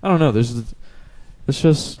 I don't know. It's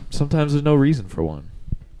just sometimes there's no reason for one.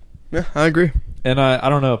 Yeah, I agree. And I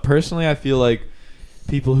don't know. Personally, I feel like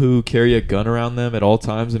people who carry a gun around them at all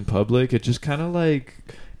times in public, it just kind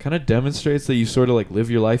of demonstrates that you sort of like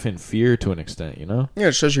live your life in fear to an extent, you know? Yeah,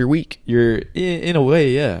 it shows you're weak. You're in a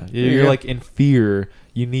way, yeah. You're like in fear.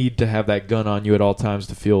 You need to have that gun on you at all times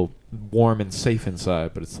to feel warm and safe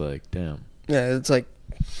inside, but it's like, damn. Yeah, it's like,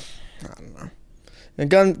 I don't know. And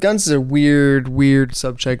guns is a weird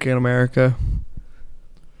subject in America.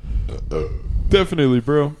 Definitely,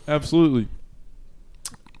 bro. Absolutely.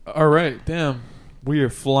 All right, damn. We are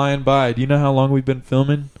flying by. Do you know how long we've been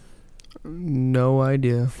filming? No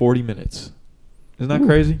idea. 40 minutes. Isn't that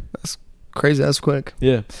crazy? That's crazy. That's quick.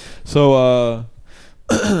 Yeah. So,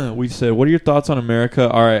 we said, what are your thoughts on America?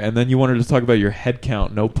 All right, and then you wanted to talk about your head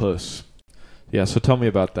count, no puss. Yeah, so tell me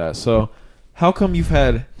about that. So, how come you've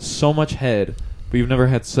had so much head, but you've never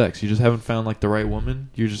had sex? You just haven't found, like, the right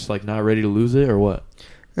woman? You're just, like, not ready to lose it, or what?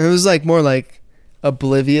 It was, like, more, like,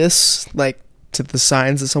 oblivious, like, to the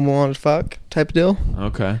signs that someone wanted to fuck type of deal.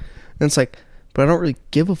 Okay. And it's like, but I don't really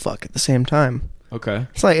give a fuck at the same time. Okay.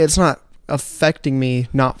 It's like, it's not affecting me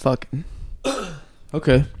not fucking.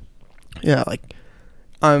 Okay. Yeah, like,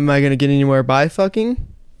 am I going to get anywhere by fucking?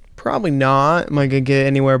 Probably not. Am I going to get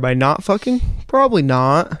anywhere by not fucking? Probably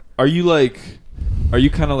not. Are you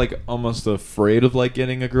kind of like almost afraid of like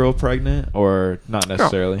getting a girl pregnant, or not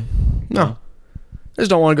necessarily? No. I just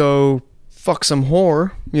don't want to go fuck some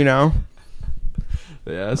whore, you know?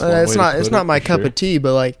 Yeah, that's it's not my cup of tea,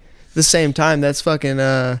 but like the same time, that's fucking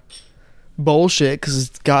bullshit because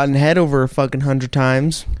it's gotten head over a fucking 100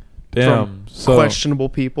 times. Damn, from questionable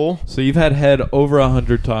people. So you've had head over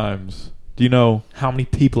 100 times. Do you know how many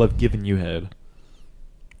people have given you head?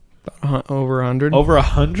 Over 100. Over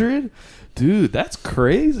 100? Dude, that's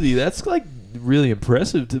crazy. That's like really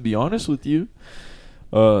impressive, to be honest with you.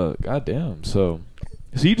 Goddamn. So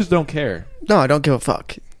you just don't care? No, I don't give a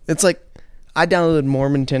fuck. It's like I downloaded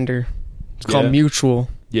Mormon Tinder. It's called Mutual.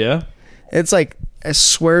 Yeah. It's like, I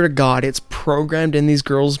swear to God, it's programmed in these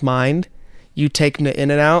girls' mind. You take them to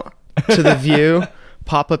In-N-Out, to the View,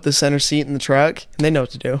 pop up the center seat in the truck, and they know what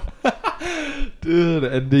to do. Dude,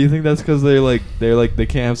 and do you think that's because they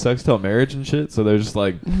can't have sex till marriage and shit? So they're just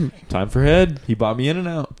like, time for head. He bought me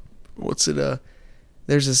In-N-Out. What's it?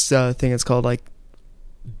 There's this thing. It's called like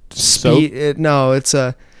speed.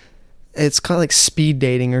 It's called like speed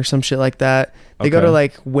dating or some shit like that. They go to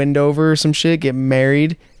like Wendover or some shit, get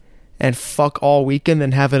married, and fuck all weekend,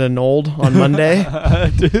 then have it annulled on Monday.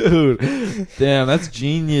 Dude, damn, that's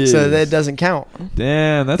genius. So that doesn't count.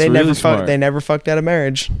 Damn, that's really smart. They never fucked out of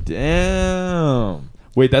marriage. Damn.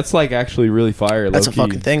 Wait, that's like actually really fire. That's a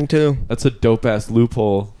fucking thing too. That's a dope ass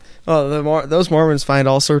loophole. Oh, those Mormons find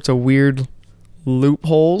all sorts of weird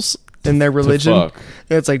loopholes in their religion.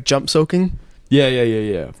 It's like jump soaking. Yeah.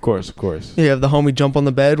 Of course. You have the homie jump on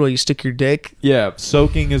the bed while you stick your dick. Yeah,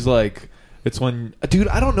 soaking is like, it's when, dude,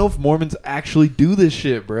 I don't know if Mormons actually do this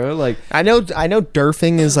shit, bro. Like, I know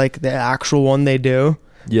derfing is like the actual one they do.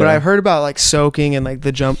 Yeah. But I've heard about like soaking and like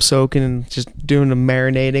the jump soaking and just doing the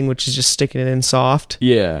marinating, which is just sticking it in soft.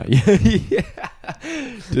 Yeah.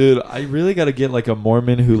 Dude, I really got to get like a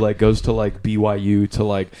Mormon who like goes to like BYU to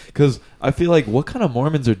like, because I feel like what kind of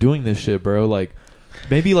Mormons are doing this shit, bro? Like,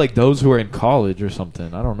 maybe like those who are in college or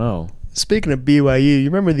something. I don't know. Speaking of BYU, you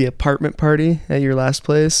remember the apartment party at your last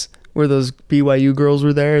place where those BYU girls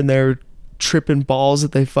were there and they're tripping balls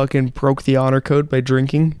that they fucking broke the honor code by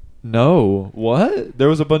drinking? No. What? There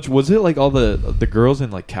was a bunch. Was it like all the girls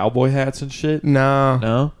in like cowboy hats and shit?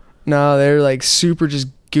 No, they're like super just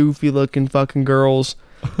goofy looking fucking girls.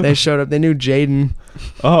 They showed up. They knew Jaden.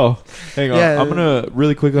 Oh, hang on. Yeah. I'm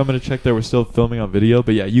gonna check that we're still filming on video.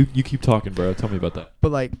 But yeah, you keep talking, bro. Tell me about that.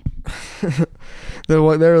 But like, they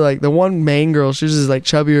were like the one main girl. She was this like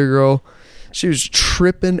chubbier girl. She was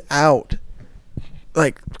tripping out,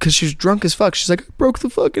 like, because she was drunk as fuck. She's like, I broke the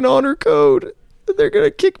fucking honor code. They're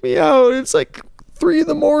gonna kick me out. It's like 3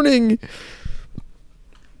 a.m.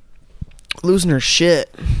 Losing her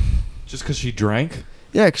shit. Just because she drank?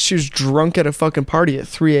 Yeah, because she was drunk at a fucking party at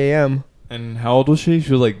 3 a.m. And how old was she?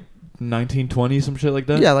 She was like 19, 20, some shit like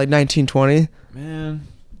that? Yeah, like 19, 20. Man.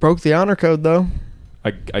 Broke the honor code, though.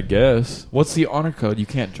 I guess. What's the honor code? You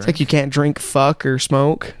can't drink? It's like you can't drink, fuck, or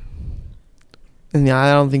smoke. And yeah,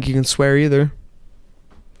 I don't think you can swear either.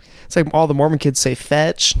 It's like all the Mormon kids say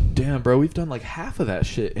fetch. Damn, bro, we've done like half of that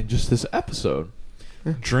shit in just this episode.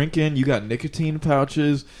 Drinking, you got nicotine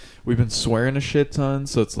pouches. We've been swearing a shit ton,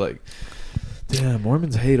 so it's like, damn,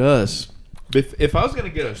 Mormons hate us. If I was gonna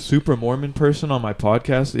get a super Mormon person on my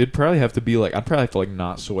podcast, it'd probably have to be like, I'd probably have to like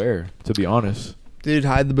not swear, to be honest. Dude,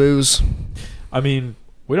 hide the booze. I mean,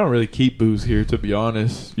 we don't really keep booze here, to be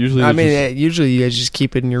honest. Usually you guys just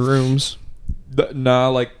keep it in your rooms. Nah,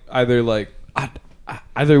 like either like I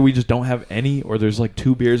either we just don't have any, or there's like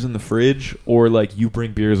 2 beers in the fridge, or like you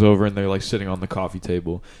bring beers over and they're like sitting on the coffee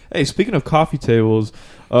table. Hey, speaking of coffee tables,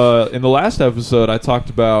 in the last episode I talked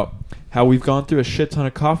about how we've gone through a shit ton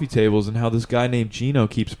of coffee tables and how this guy named Geno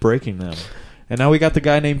keeps breaking them. And now we got the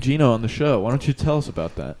guy named Geno on the show. Why don't you tell us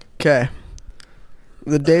about that? Okay.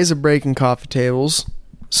 The days of breaking coffee tables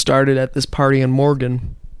started at this party in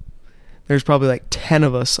Morgan. There's probably like 10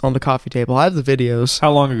 of us on the coffee table. I have the videos.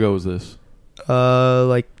 How long ago was this?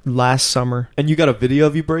 Like last summer. And you got a video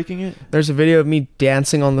of you breaking it? There's a video of me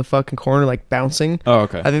dancing on the fucking corner, like bouncing. Oh,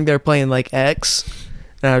 okay. I think they were playing like X,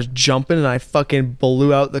 and I was jumping, and I fucking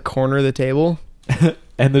blew out the corner of the table.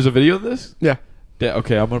 And there's a video of this? Yeah. Yeah.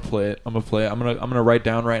 Okay, I'm gonna play it. I'm gonna write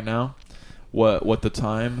down right now what the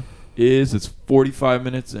time is. It's 45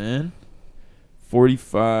 minutes in.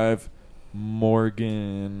 45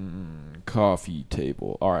 Morgan coffee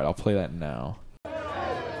table. All right, I'll play that now.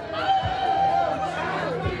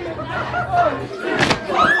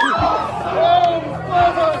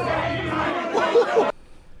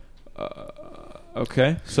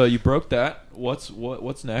 Okay, so you broke that. What's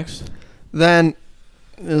next? Then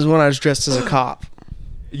is when I was dressed as a cop.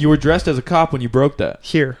 You were dressed as a cop when you broke that.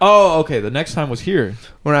 Here. Oh, okay. The next time was here.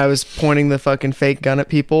 When I was pointing the fucking fake gun at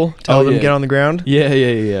people, telling them to get on the ground. Yeah.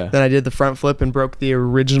 Then I did the front flip and broke the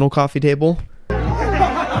original coffee table.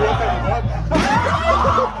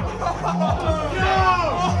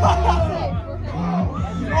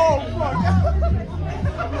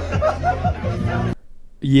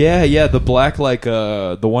 Yeah, the black, like,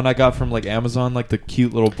 the one I got from, like, Amazon, like, the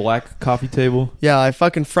cute little black coffee table. Yeah, I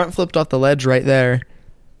fucking front flipped off the ledge right there,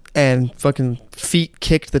 and fucking feet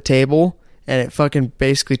kicked the table, and it fucking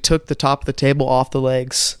basically took the top of the table off the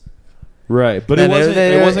legs. Right, but it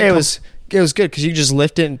was good, because you just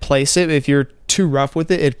lift it and place it. If you're too rough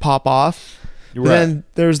with it, it'd pop off. Right. Then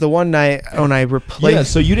there's the one night when I replaced. Yeah,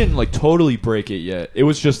 so you didn't like totally break it yet. It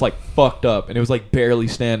was just like fucked up, and it was like barely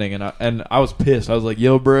standing. And I was pissed. I was like,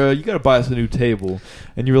 "Yo, bro, you gotta buy us a new table."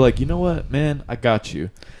 And you were like, "You know what, man? I got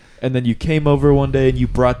you." And then you came over one day and you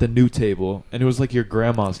brought the new table, and it was like your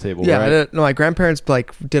grandma's table. Yeah, right? No, my grandparents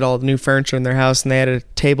like did all the new furniture in their house, and they had a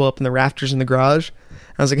table up in the rafters in the garage.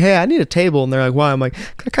 I was like, "Hey, I need a table," and they're like, "Why?" I'm like,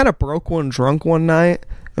 "I kind of broke one drunk one night,"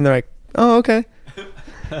 and they're like, "Oh, okay."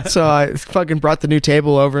 So I fucking brought the new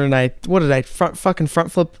table over, and front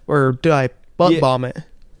flip, or did I butt bomb it?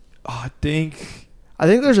 Oh, I think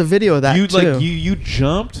there's a video of that you too. Like you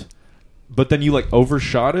jumped, but then you like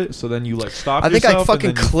overshot it, so then you like stopped. I think yourself, I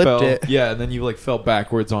fucking clipped it. Yeah, and then you like fell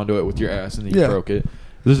backwards onto it with your ass, and then you broke it.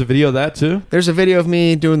 There's a video of that too. There's a video of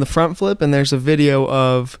me doing the front flip, and there's a video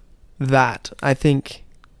of that. I think.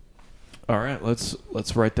 All right, let's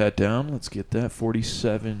write that down. Let's get that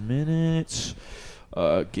 47 minutes.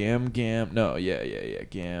 Gam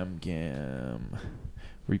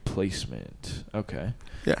replacement. Okay.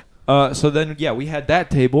 Yeah. So then we had that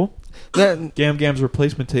table. Then Gam's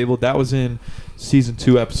replacement table. That was in season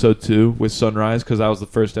 2, episode 2 with Sunrise, because that was the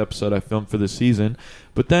first episode I filmed for the season.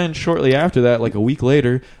 But then shortly after that, like a week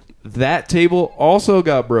later, that table also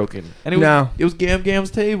got broken, and it was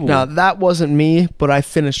Gam's table. Now that wasn't me, but I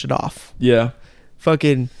finished it off. Yeah.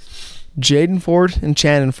 Fucking Jaden Ford and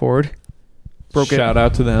Shannon Ford. Broke it. Shout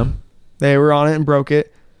out to them. They were on it and broke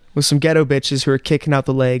it with some ghetto bitches who were kicking out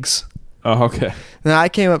the legs. Oh, okay. Then I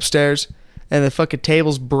came upstairs and the fucking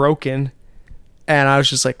table's broken, and I was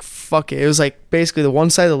just like, fuck it. It was like basically the one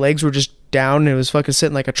side of the legs were just down, and it was fucking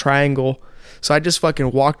sitting like a triangle. So I just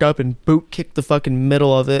fucking walked up and boot kicked the fucking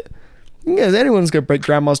middle of it. Yeah, if anyone's gonna break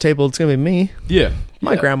grandma's table, it's gonna be me. Yeah.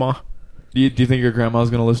 My grandma. Do you think your grandma's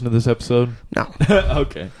gonna listen to this episode? No.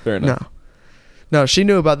 Okay, fair enough. No, she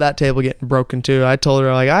knew about that table getting broken too. I told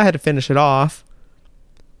her, like, I had to finish it off.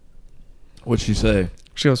 What'd she say?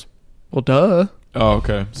 She goes, well, duh. Oh,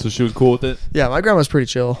 okay. So she was cool with it? Yeah, my grandma's pretty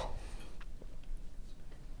chill.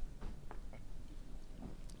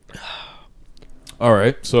 All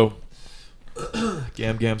right, so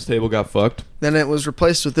Gam's table got fucked. Then it was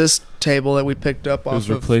replaced with this table that we picked up off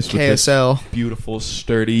of KSL. With this beautiful,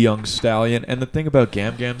 sturdy young stallion. And the thing about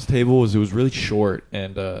Gam's table was it was really short,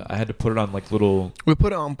 and I had to put it on like little... We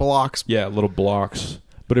put it on blocks. Yeah, little blocks.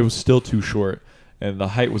 But it was still too short, and the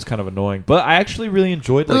height was kind of annoying. But I actually really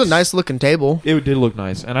enjoyed... It was a nice looking table. It did look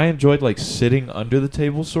nice. And I enjoyed like sitting under the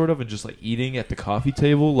table sort of and just like eating at the coffee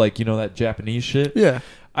table, like, you know, that Japanese shit. Yeah.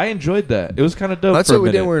 I enjoyed that. It was kind of dope. That's what we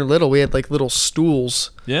did when we were little. We had like little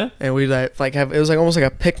stools. Yeah. And we like have, it was like almost like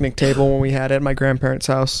a picnic table when we had it at my grandparents'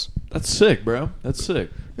 house. That's sick, bro. That's sick.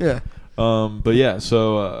 Yeah. But yeah,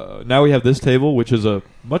 so now we have this table, which is a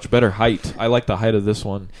much better height. I like the height of this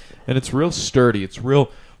one, and it's real sturdy. It's real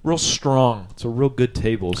real strong. It's a real good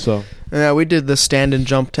table. So Yeah, we did the stand and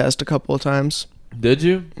jump test a couple of times. did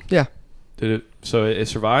you? Yeah. Did it? So it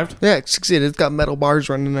survived? Yeah, it succeeded. It's got metal bars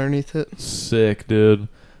running underneath it. Sick, dude.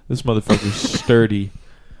 This motherfucker's sturdy.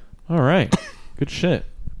 All right. Good shit.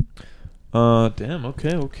 Damn.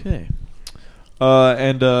 Okay.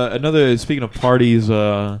 And another. Speaking of parties,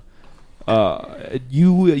 you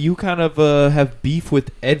kind of have beef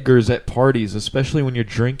with Edgars at parties, especially when you're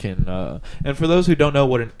drinking. And for those who don't know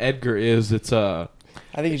what an Edgar is, it's I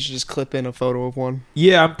think you should just clip in a photo of one.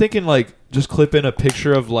 Yeah, I'm thinking like just clip in a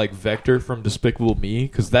picture of like Vector from Despicable Me,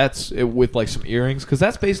 because that's it, with like some earrings, because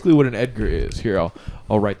that's basically what an Edgar is. Here,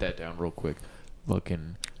 I'll write that down real quick.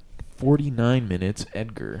 Fucking 49 minutes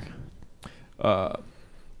Edgar. But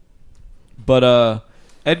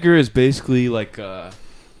Edgar is basically like a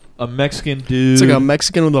Mexican dude. It's like a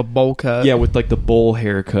Mexican with a bowl cut. Yeah, with like the bowl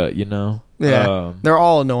haircut, you know. Yeah, they're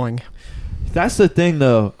all annoying. That's the thing,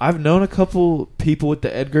 though. I've known a couple people with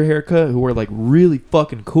the Edgar haircut who are like really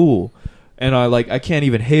fucking cool, and I can't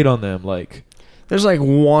even hate on them. Like, there's like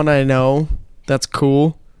one I know that's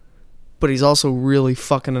cool, but he's also really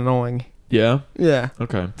fucking annoying. yeah, Yeah.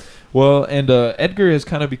 okay. Well, and Edgar has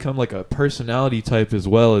kind of become like a personality type as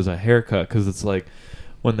well as a haircut, because it's like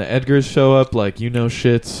when the Edgars show up, like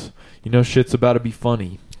shit's about to be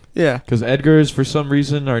funny. Yeah. Because Edgars, for some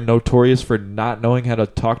reason, are notorious for not knowing how to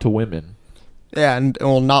talk to women. Yeah, and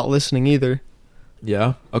well, not listening either.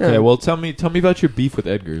 Yeah. Okay. Yeah. Well, tell me about your beef with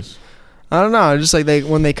Edgars. I don't know. Just like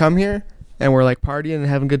when they come here and we're like partying and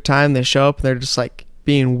having a good time, they show up and they're just like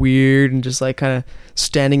being weird and just like kind of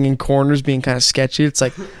standing in corners, being kind of sketchy. It's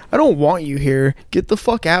like, I don't want you here. Get the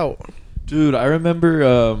fuck out. Dude, I remember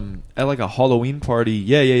at like a Halloween party.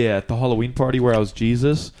 Yeah. At the Halloween party where I was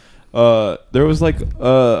Jesus, there was like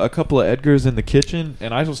a couple of Edgars in the kitchen,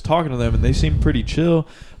 and I was talking to them, and they seemed pretty chill.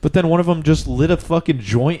 But then one of them just lit a fucking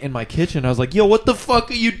joint in my kitchen. I was like, yo, what the fuck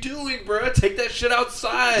are you doing, bro? Take that shit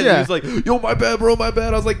outside. Yeah. He was like, yo, my bad, bro, my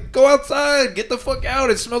bad. I was like, go outside. Get the fuck out.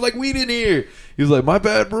 It smells like weed in here. He was like, my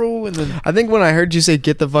bad, bro. And then I think when I heard you say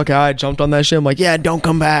get the fuck out, I jumped on that shit. I'm like, yeah, don't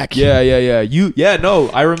come back. Yeah. No,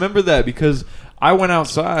 I remember that because I went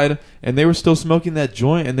outside and they were still smoking that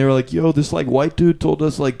joint, and they were like, yo, this like white dude told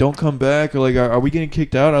us like don't come back, or like are we getting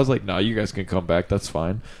kicked out? I was like, no, you guys can come back, that's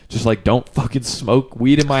fine. Just like don't fucking smoke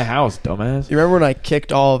weed in my house, dumbass. You remember when I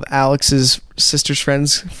kicked all of Alex's sister's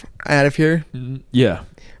friends out of here? Yeah.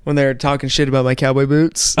 When they were talking shit about my cowboy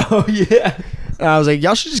boots? Oh yeah. And I was like,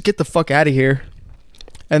 y'all should just get the fuck out of here.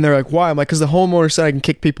 And they're like, why? I'm like, because the homeowner said I can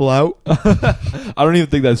kick people out. I don't even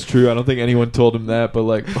think that's true. I don't think anyone told him that. But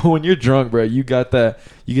like, when you're drunk, bro, you get that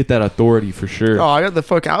authority for sure. Oh, I got the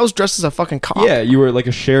fuck. I was dressed as a fucking cop. Yeah, you were like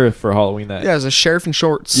a sheriff for Halloween. That. Yeah, as a sheriff in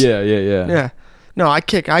shorts. Yeah. Yeah. No, I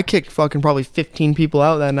kicked fucking probably 15 people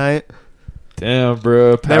out that night. Damn,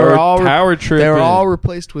 bro. Power trip. They were all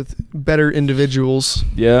replaced with better individuals.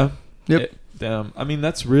 Yeah. Yep. Damn. I mean,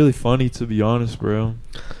 that's really funny, to be honest, bro.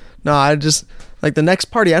 No, I just like the next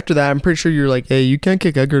party after that. I'm pretty sure you're like, hey, you can't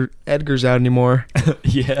kick Edgars out anymore.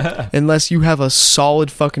 Yeah. Unless you have a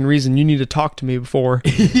solid fucking reason. You need to talk to me before.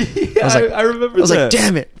 Yeah, I remember that. I was like,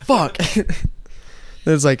 damn it, fuck.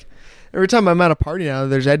 It's like every time I'm at a party now,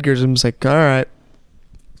 there's Edgars. I'm just like, all right,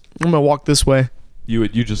 I'm gonna walk this way. You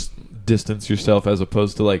just distance yourself as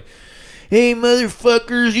opposed to like, hey,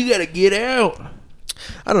 motherfuckers, you gotta get out.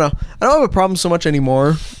 I don't know. I don't have a problem so much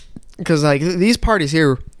anymore because like these parties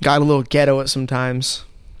here got a little ghetto at sometimes.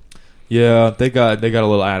 Yeah, they got a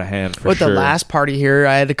little out of hand for With sure. the last party here,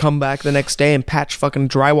 I had to come back the next day and patch fucking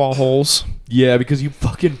drywall holes. Yeah, because you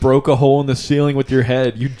fucking broke a hole in the ceiling with your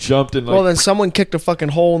head. You jumped and like. Well, then someone kicked a fucking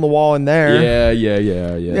hole in the wall in there. Yeah.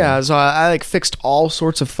 Yeah, so I like fixed all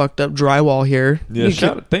sorts of fucked up drywall here. Yeah,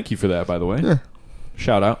 thank you for that, by the way. Yeah.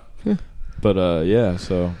 Shout out. Yeah. But yeah,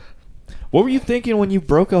 so what were you thinking when you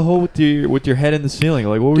broke a hole with your head in the ceiling?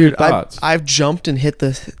 Like, what were your thoughts? I've jumped and hit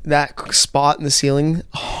that spot in the ceiling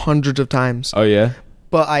hundreds of times. Oh yeah.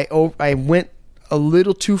 But I went a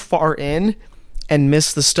little too far in and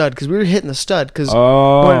missed the stud because we were hitting the stud because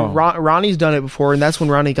Ronnie's done it before, and that's when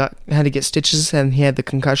Ronnie had to get stitches and he had the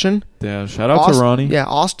concussion. Damn! Shout out to Ronnie. Yeah,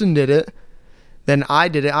 Austin did it. Then I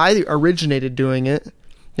did it. I originated doing it.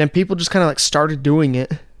 Then people just kind of like started doing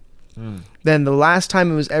it. Then the last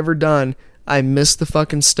time it was ever done, I missed the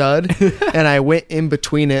fucking stud and I went in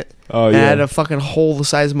between it. Oh yeah. And I had a fucking hole the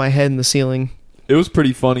size of my head in the ceiling. It was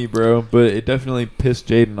pretty funny, bro, but it definitely pissed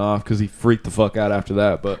Jaden off because he freaked the fuck out after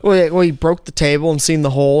that. But he broke the table and seen the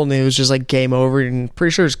hole, and it was just like game over. And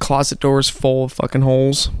pretty sure his closet door is full of fucking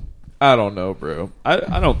holes. I don't know, bro.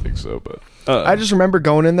 I don't think so, but I just remember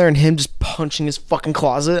going in there and him just punching his fucking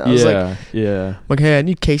closet. I was like, hey, I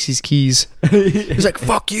need Casey's keys. He's like,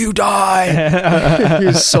 fuck you, die. He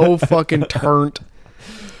was so fucking turned.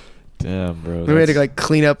 Damn, bro. We had to like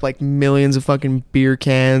clean up like millions of fucking beer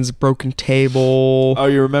cans, broken table. Oh,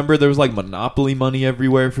 you remember there was like Monopoly money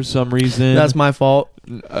everywhere for some reason? That's my fault.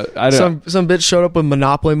 I don't. Some bitch showed up with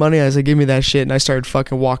Monopoly money. I said, give me that shit. And I started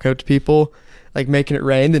fucking walking out to people, like making it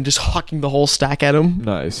rain, then just hucking the whole stack at them.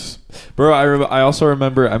 Nice. Bro, I also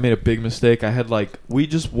remember I made a big mistake. I had like, we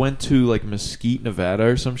just went to like Mesquite, Nevada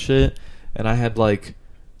or some shit, and I had like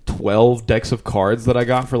 12 decks of cards that I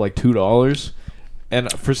got for like $2. And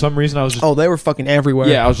for some reason, I was just... Oh, they were fucking everywhere.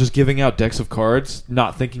 Yeah, I was just giving out decks of cards,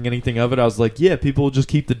 not thinking anything of it. I was like, yeah, people will just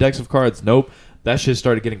keep the decks of cards. Nope. That shit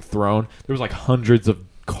started getting thrown. There was like hundreds of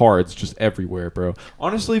cards just everywhere, bro.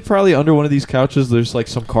 Honestly, probably under one of these couches, there's like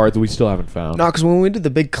some cards we still haven't found. No, because when we did the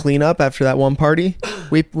big cleanup after that one party,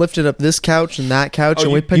 we lifted up this couch and that couch,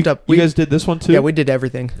 and we picked up... You guys did this one too? Yeah, we did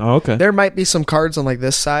everything. Oh, okay. There might be some cards on like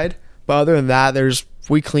this side, but other than that,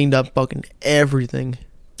 we cleaned up fucking everything.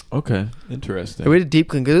 Okay, interesting. We did deep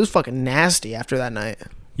clean because it was fucking nasty after that night.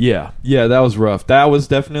 Yeah, that was rough. That was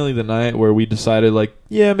definitely the night where we decided, like,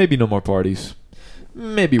 yeah, maybe no more parties.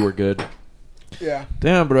 Maybe we're good. Yeah.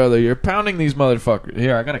 Damn, brother, you're pounding these motherfuckers.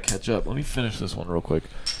 Here, I gotta catch up. Let me finish this one real quick.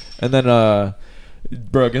 And then,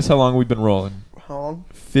 bro, guess how long we've been rolling? How long?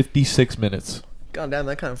 56 minutes. God damn,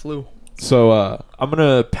 that kind of flew. So, I'm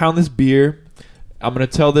gonna pound this beer. I'm going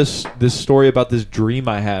to tell this story about this dream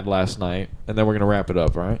I had last night, and then we're going to wrap it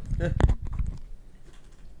up, all right? Yeah.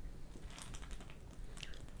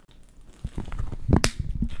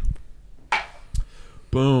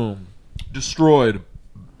 Boom. Destroyed.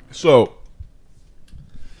 So,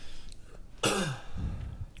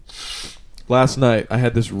 last night I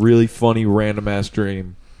had this really funny random-ass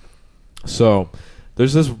dream. So,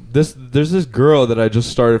 there's this girl that I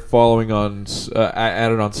just started following on, I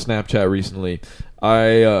added on Snapchat recently.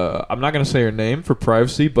 I'm not going to say her name for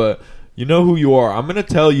privacy, but you know who you are. I'm going to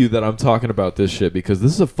tell you that I'm talking about this shit because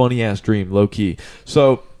this is a funny-ass dream, low-key.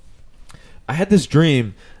 So, I had this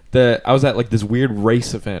dream that I was at, like, this weird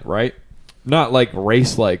race event, right? Not, like,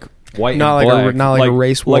 race, like, white not and like black. Not like a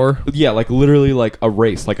race war? Yeah, like, literally, like, a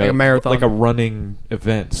race. Like a marathon. Like a running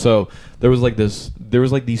event. So, there was, like,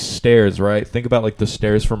 these stairs, right? Think about, like, the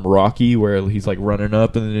stairs from Rocky where he's, like, running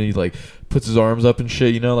up and then he, like, puts his arms up and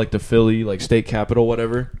shit, you know? Like, the Philly, like, state capitol,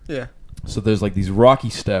 whatever. Yeah. So, there's, like, these rocky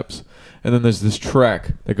steps. And then there's this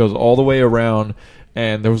track that goes all the way around.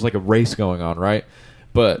 And there was, like, a race going on, right?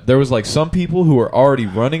 But there was, like, some people who were already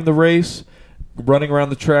running the race, running around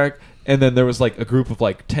the track. And then there was, like, a group of,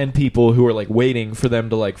 like, 10 people who were, like, waiting for them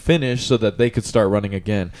to, like, finish so that they could start running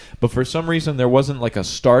again. But for some reason, there wasn't, like, a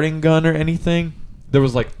starting gun or anything. There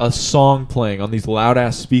was, like, a song playing on these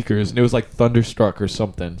loud-ass speakers, and it was, like, Thunderstruck or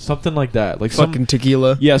something. Something like that. Like fucking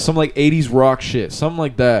tequila. Yeah, some, like, 80s rock shit. Something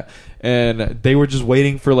like that. And they were just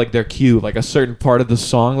waiting for, like, their cue, like, a certain part of the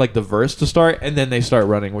song, like, the verse to start, and then they start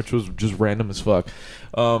running, which was just random as fuck.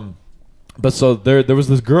 But so there was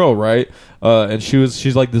this girl, right? And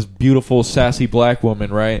she's like this beautiful, sassy black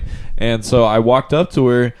woman, right? And so I walked up to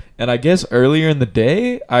her, and I guess earlier in the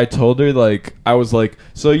day, I told her, like, I was like,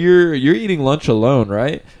 so you're eating lunch alone,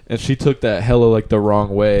 right? And she took that hella, like, the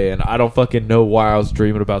wrong way, and I don't fucking know why I was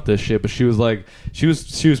dreaming about this shit, but she was like, she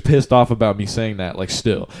was pissed off about me saying that, like,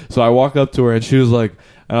 still. So I walk up to her, and she was like,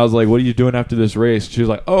 and I was like, what are you doing after this race? She was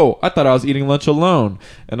like, oh, I thought I was eating lunch alone.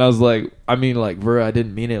 And I was like, I mean, like, bro, I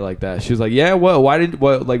didn't mean it like that. She was like, yeah,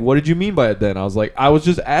 what did you mean by it then? I was like, I was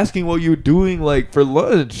just asking what you were doing, like, for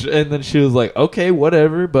lunch. And then she was like, okay,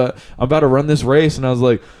 whatever, but I'm about to run this race. And I was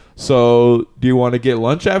like, so do you want to get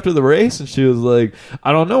lunch after the race? And she was like,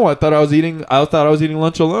 I don't know. I thought I was eating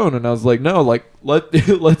lunch alone. And I was like, no, like,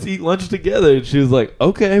 let's eat lunch together. And she was like,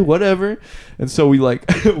 okay, whatever. And so we, like,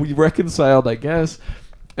 we reconciled, I guess.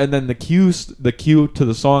 And then the cue to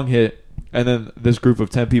the song hit, and then this group of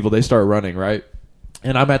 10 people, they start running, right?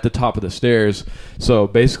 And I'm at the top of the stairs. So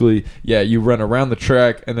basically, yeah, you run around the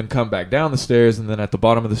track and then come back down the stairs, and then at the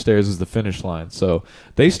bottom of the stairs is the finish line. So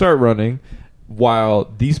they start running while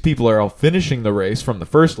these people are all finishing the race from the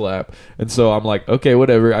first lap. And so I'm like, okay,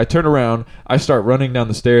 whatever. I turn around, I start running down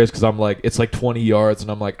the stairs because I'm like, it's like 20 yards, and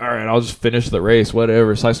I'm like, all right, I'll just finish the race,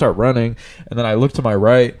 whatever. So I start running, and then I look to my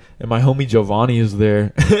right, and my homie Giovanni is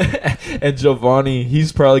there. And Giovanni,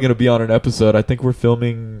 he's probably going to be on an episode. I think we're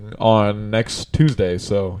filming on next Tuesday.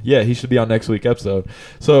 So yeah, he should be on next week's episode.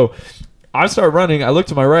 So I start running. I look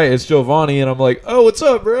to my right. It's Giovanni, and I'm like, "Oh, what's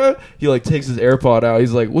up, bro?" He like takes his AirPod out.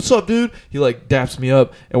 He's like, "What's up, dude?" He like daps me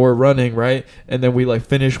up, and we're running, right? And then we like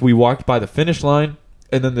finish. We walked by the finish line,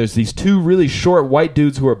 and then there's these two really short white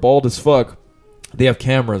dudes who are bald as fuck. They have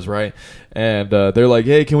cameras, right? And they're like,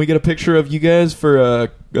 hey, can we get a picture of you guys for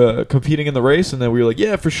competing in the race? And then we were like,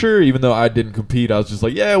 yeah, for sure. Even though I didn't compete, I was just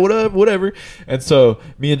like, yeah, what up, whatever. And so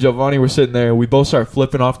me and Giovanni were sitting there, and we both started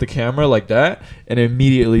flipping off the camera like that. And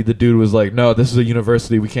immediately the dude was like, no, this is a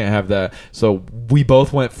university. We can't have that. So we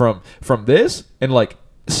both went from this and like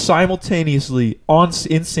simultaneously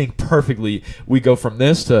in sync perfectly. We go from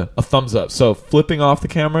this to a thumbs up. So flipping off the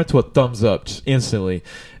camera to a thumbs up just instantly.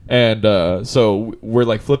 And so we're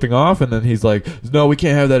like flipping off, and then he's like, no, we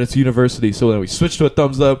can't have that, it's university. So then we switch to a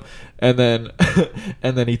thumbs up, and then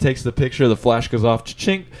and then he takes the picture, the flash goes off,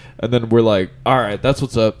 chink, and then we're like, all right, that's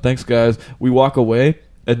what's up, thanks guys. We walk away,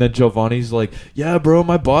 and then Giovanni's like, yeah bro,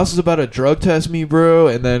 my boss is about to drug test me, bro.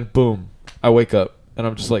 And then boom, I wake up, and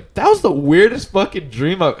I'm just like, that was the weirdest fucking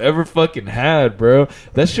dream I've ever fucking had, bro.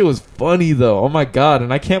 That shit was funny though, oh my god.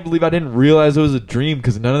 And I can't believe I didn't realize it was a dream,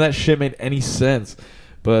 because none of that shit made any sense.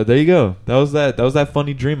 But there you go. That was that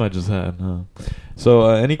funny dream I just had. So,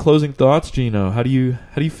 any closing thoughts, Geno? How do you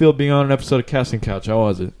feel being on an episode of Casting Couch? How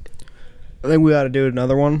was it? I think we ought to do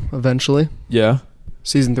another one eventually. Yeah.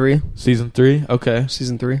 Season 3. Season 3. Okay.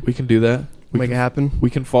 Season 3. We can do that. Make it happen.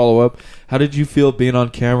 We can follow up. How did you feel being on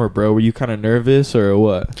camera, bro? Were you kind of nervous or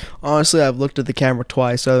what? Honestly, I've looked at the camera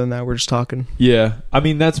twice. Other than that, we're just talking. Yeah. I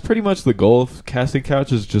mean, that's pretty much the goal of Casting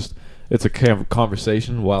Couch, is just it's a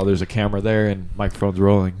conversation while there's a camera there and microphones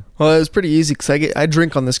rolling. Well, it was pretty easy because I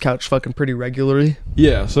drink on this couch fucking pretty regularly.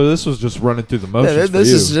 Yeah, so this was just running through the motions. Yeah, this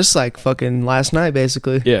for you. is just like fucking last night,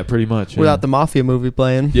 basically. Yeah, pretty much. Yeah. Without the Mafia movie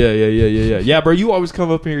playing. Yeah. Yeah, bro, you always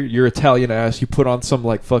come up here, your Italian ass, you put on some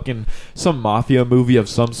like fucking some Mafia movie of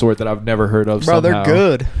some sort that I've never heard of. Bro, somehow. they're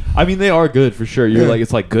good. I mean, they are good for sure. You're like,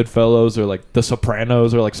 it's like Goodfellas or like The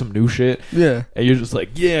Sopranos or like some new shit. Yeah. And you're just like,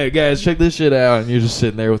 yeah, guys, check this shit out. And you're just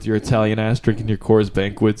sitting there with your Italian ass drinking your Coors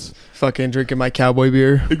Banquets. Fucking drinking my cowboy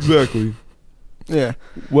beer. Exactly. Yeah.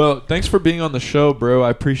 Well, thanks for being on the show, bro. I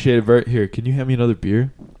appreciate it very. Here, can you hand me another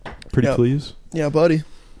beer? Pretty please. Yeah, buddy.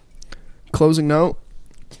 Closing note.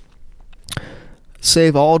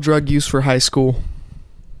 Save all drug use for high school.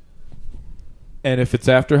 And if it's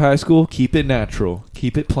after high school, keep it natural.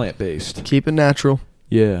 Keep it plant-based. Keep it natural.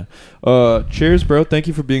 Yeah. Cheers, bro. Thank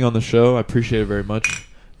you for being on the show. I appreciate it very much.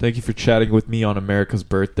 Thank you for chatting with me on America's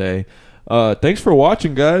birthday. Thanks for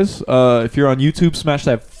watching, guys. If you're on YouTube, smash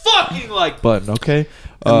that fucking like button, okay?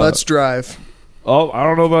 And let's drive. Oh, I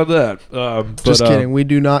don't know about that. Just kidding. We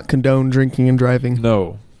do not condone drinking and driving.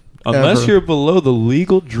 No. Unless you're below the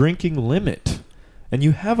legal drinking limit. And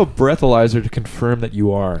you have a breathalyzer to confirm that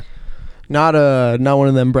you are. Not one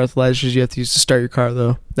of them breathalyzers you have to use to start your car,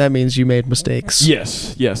 though. That means you made mistakes.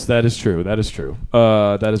 Yes, that is true. That is true.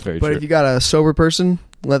 That is very true. But if you got a sober person,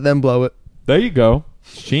 let them blow it. There you go.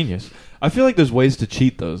 It's genius. I feel like there's ways to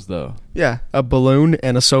cheat those, though. Yeah, a balloon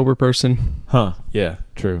and a sober person. Huh, yeah,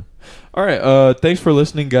 true. All right, thanks for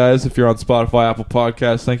listening, guys. If you're on Spotify, Apple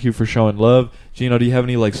Podcasts, thank you for showing love. Geno, do you have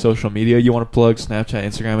any like social media you want to plug? Snapchat,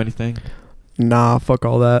 Instagram, anything? Nah, fuck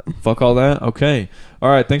all that. Fuck all that? Okay. All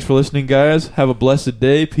right, thanks for listening, guys. Have a blessed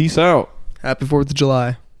day. Peace out. Happy 4th of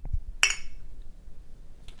July.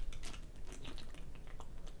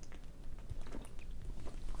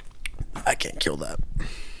 I can't kill that.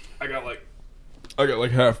 I got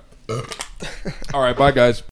like half. All right, bye, guys.